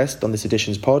special guest on this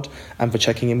edition's pod and for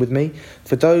checking in with me.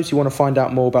 For those who want to find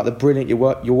out more about the brilliant your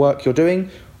work you're doing,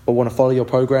 or want to follow your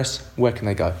progress, where can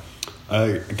they go?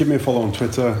 Give me a follow on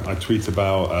Twitter. I tweet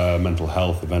about mental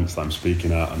health events that I'm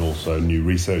speaking at, and also new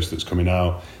research that's coming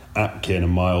out at Kearnan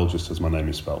Myall, just as my name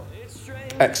is spelled.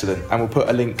 Excellent. And we'll put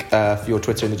a link for your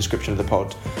Twitter in the description of the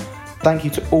pod. Thank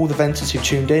you to all the venters who've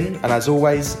tuned in, and as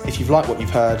always, if you've liked what you've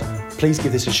heard, please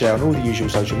give this a share on all the usual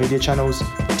social media channels,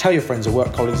 tell your friends or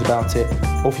work colleagues about it,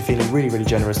 or if you're feeling really, really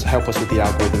generous, help us with the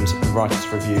algorithms and write us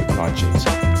a review on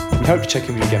iTunes. We hope to check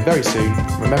in with you again very soon.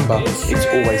 Remember, it's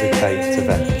always okay to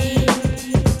vent.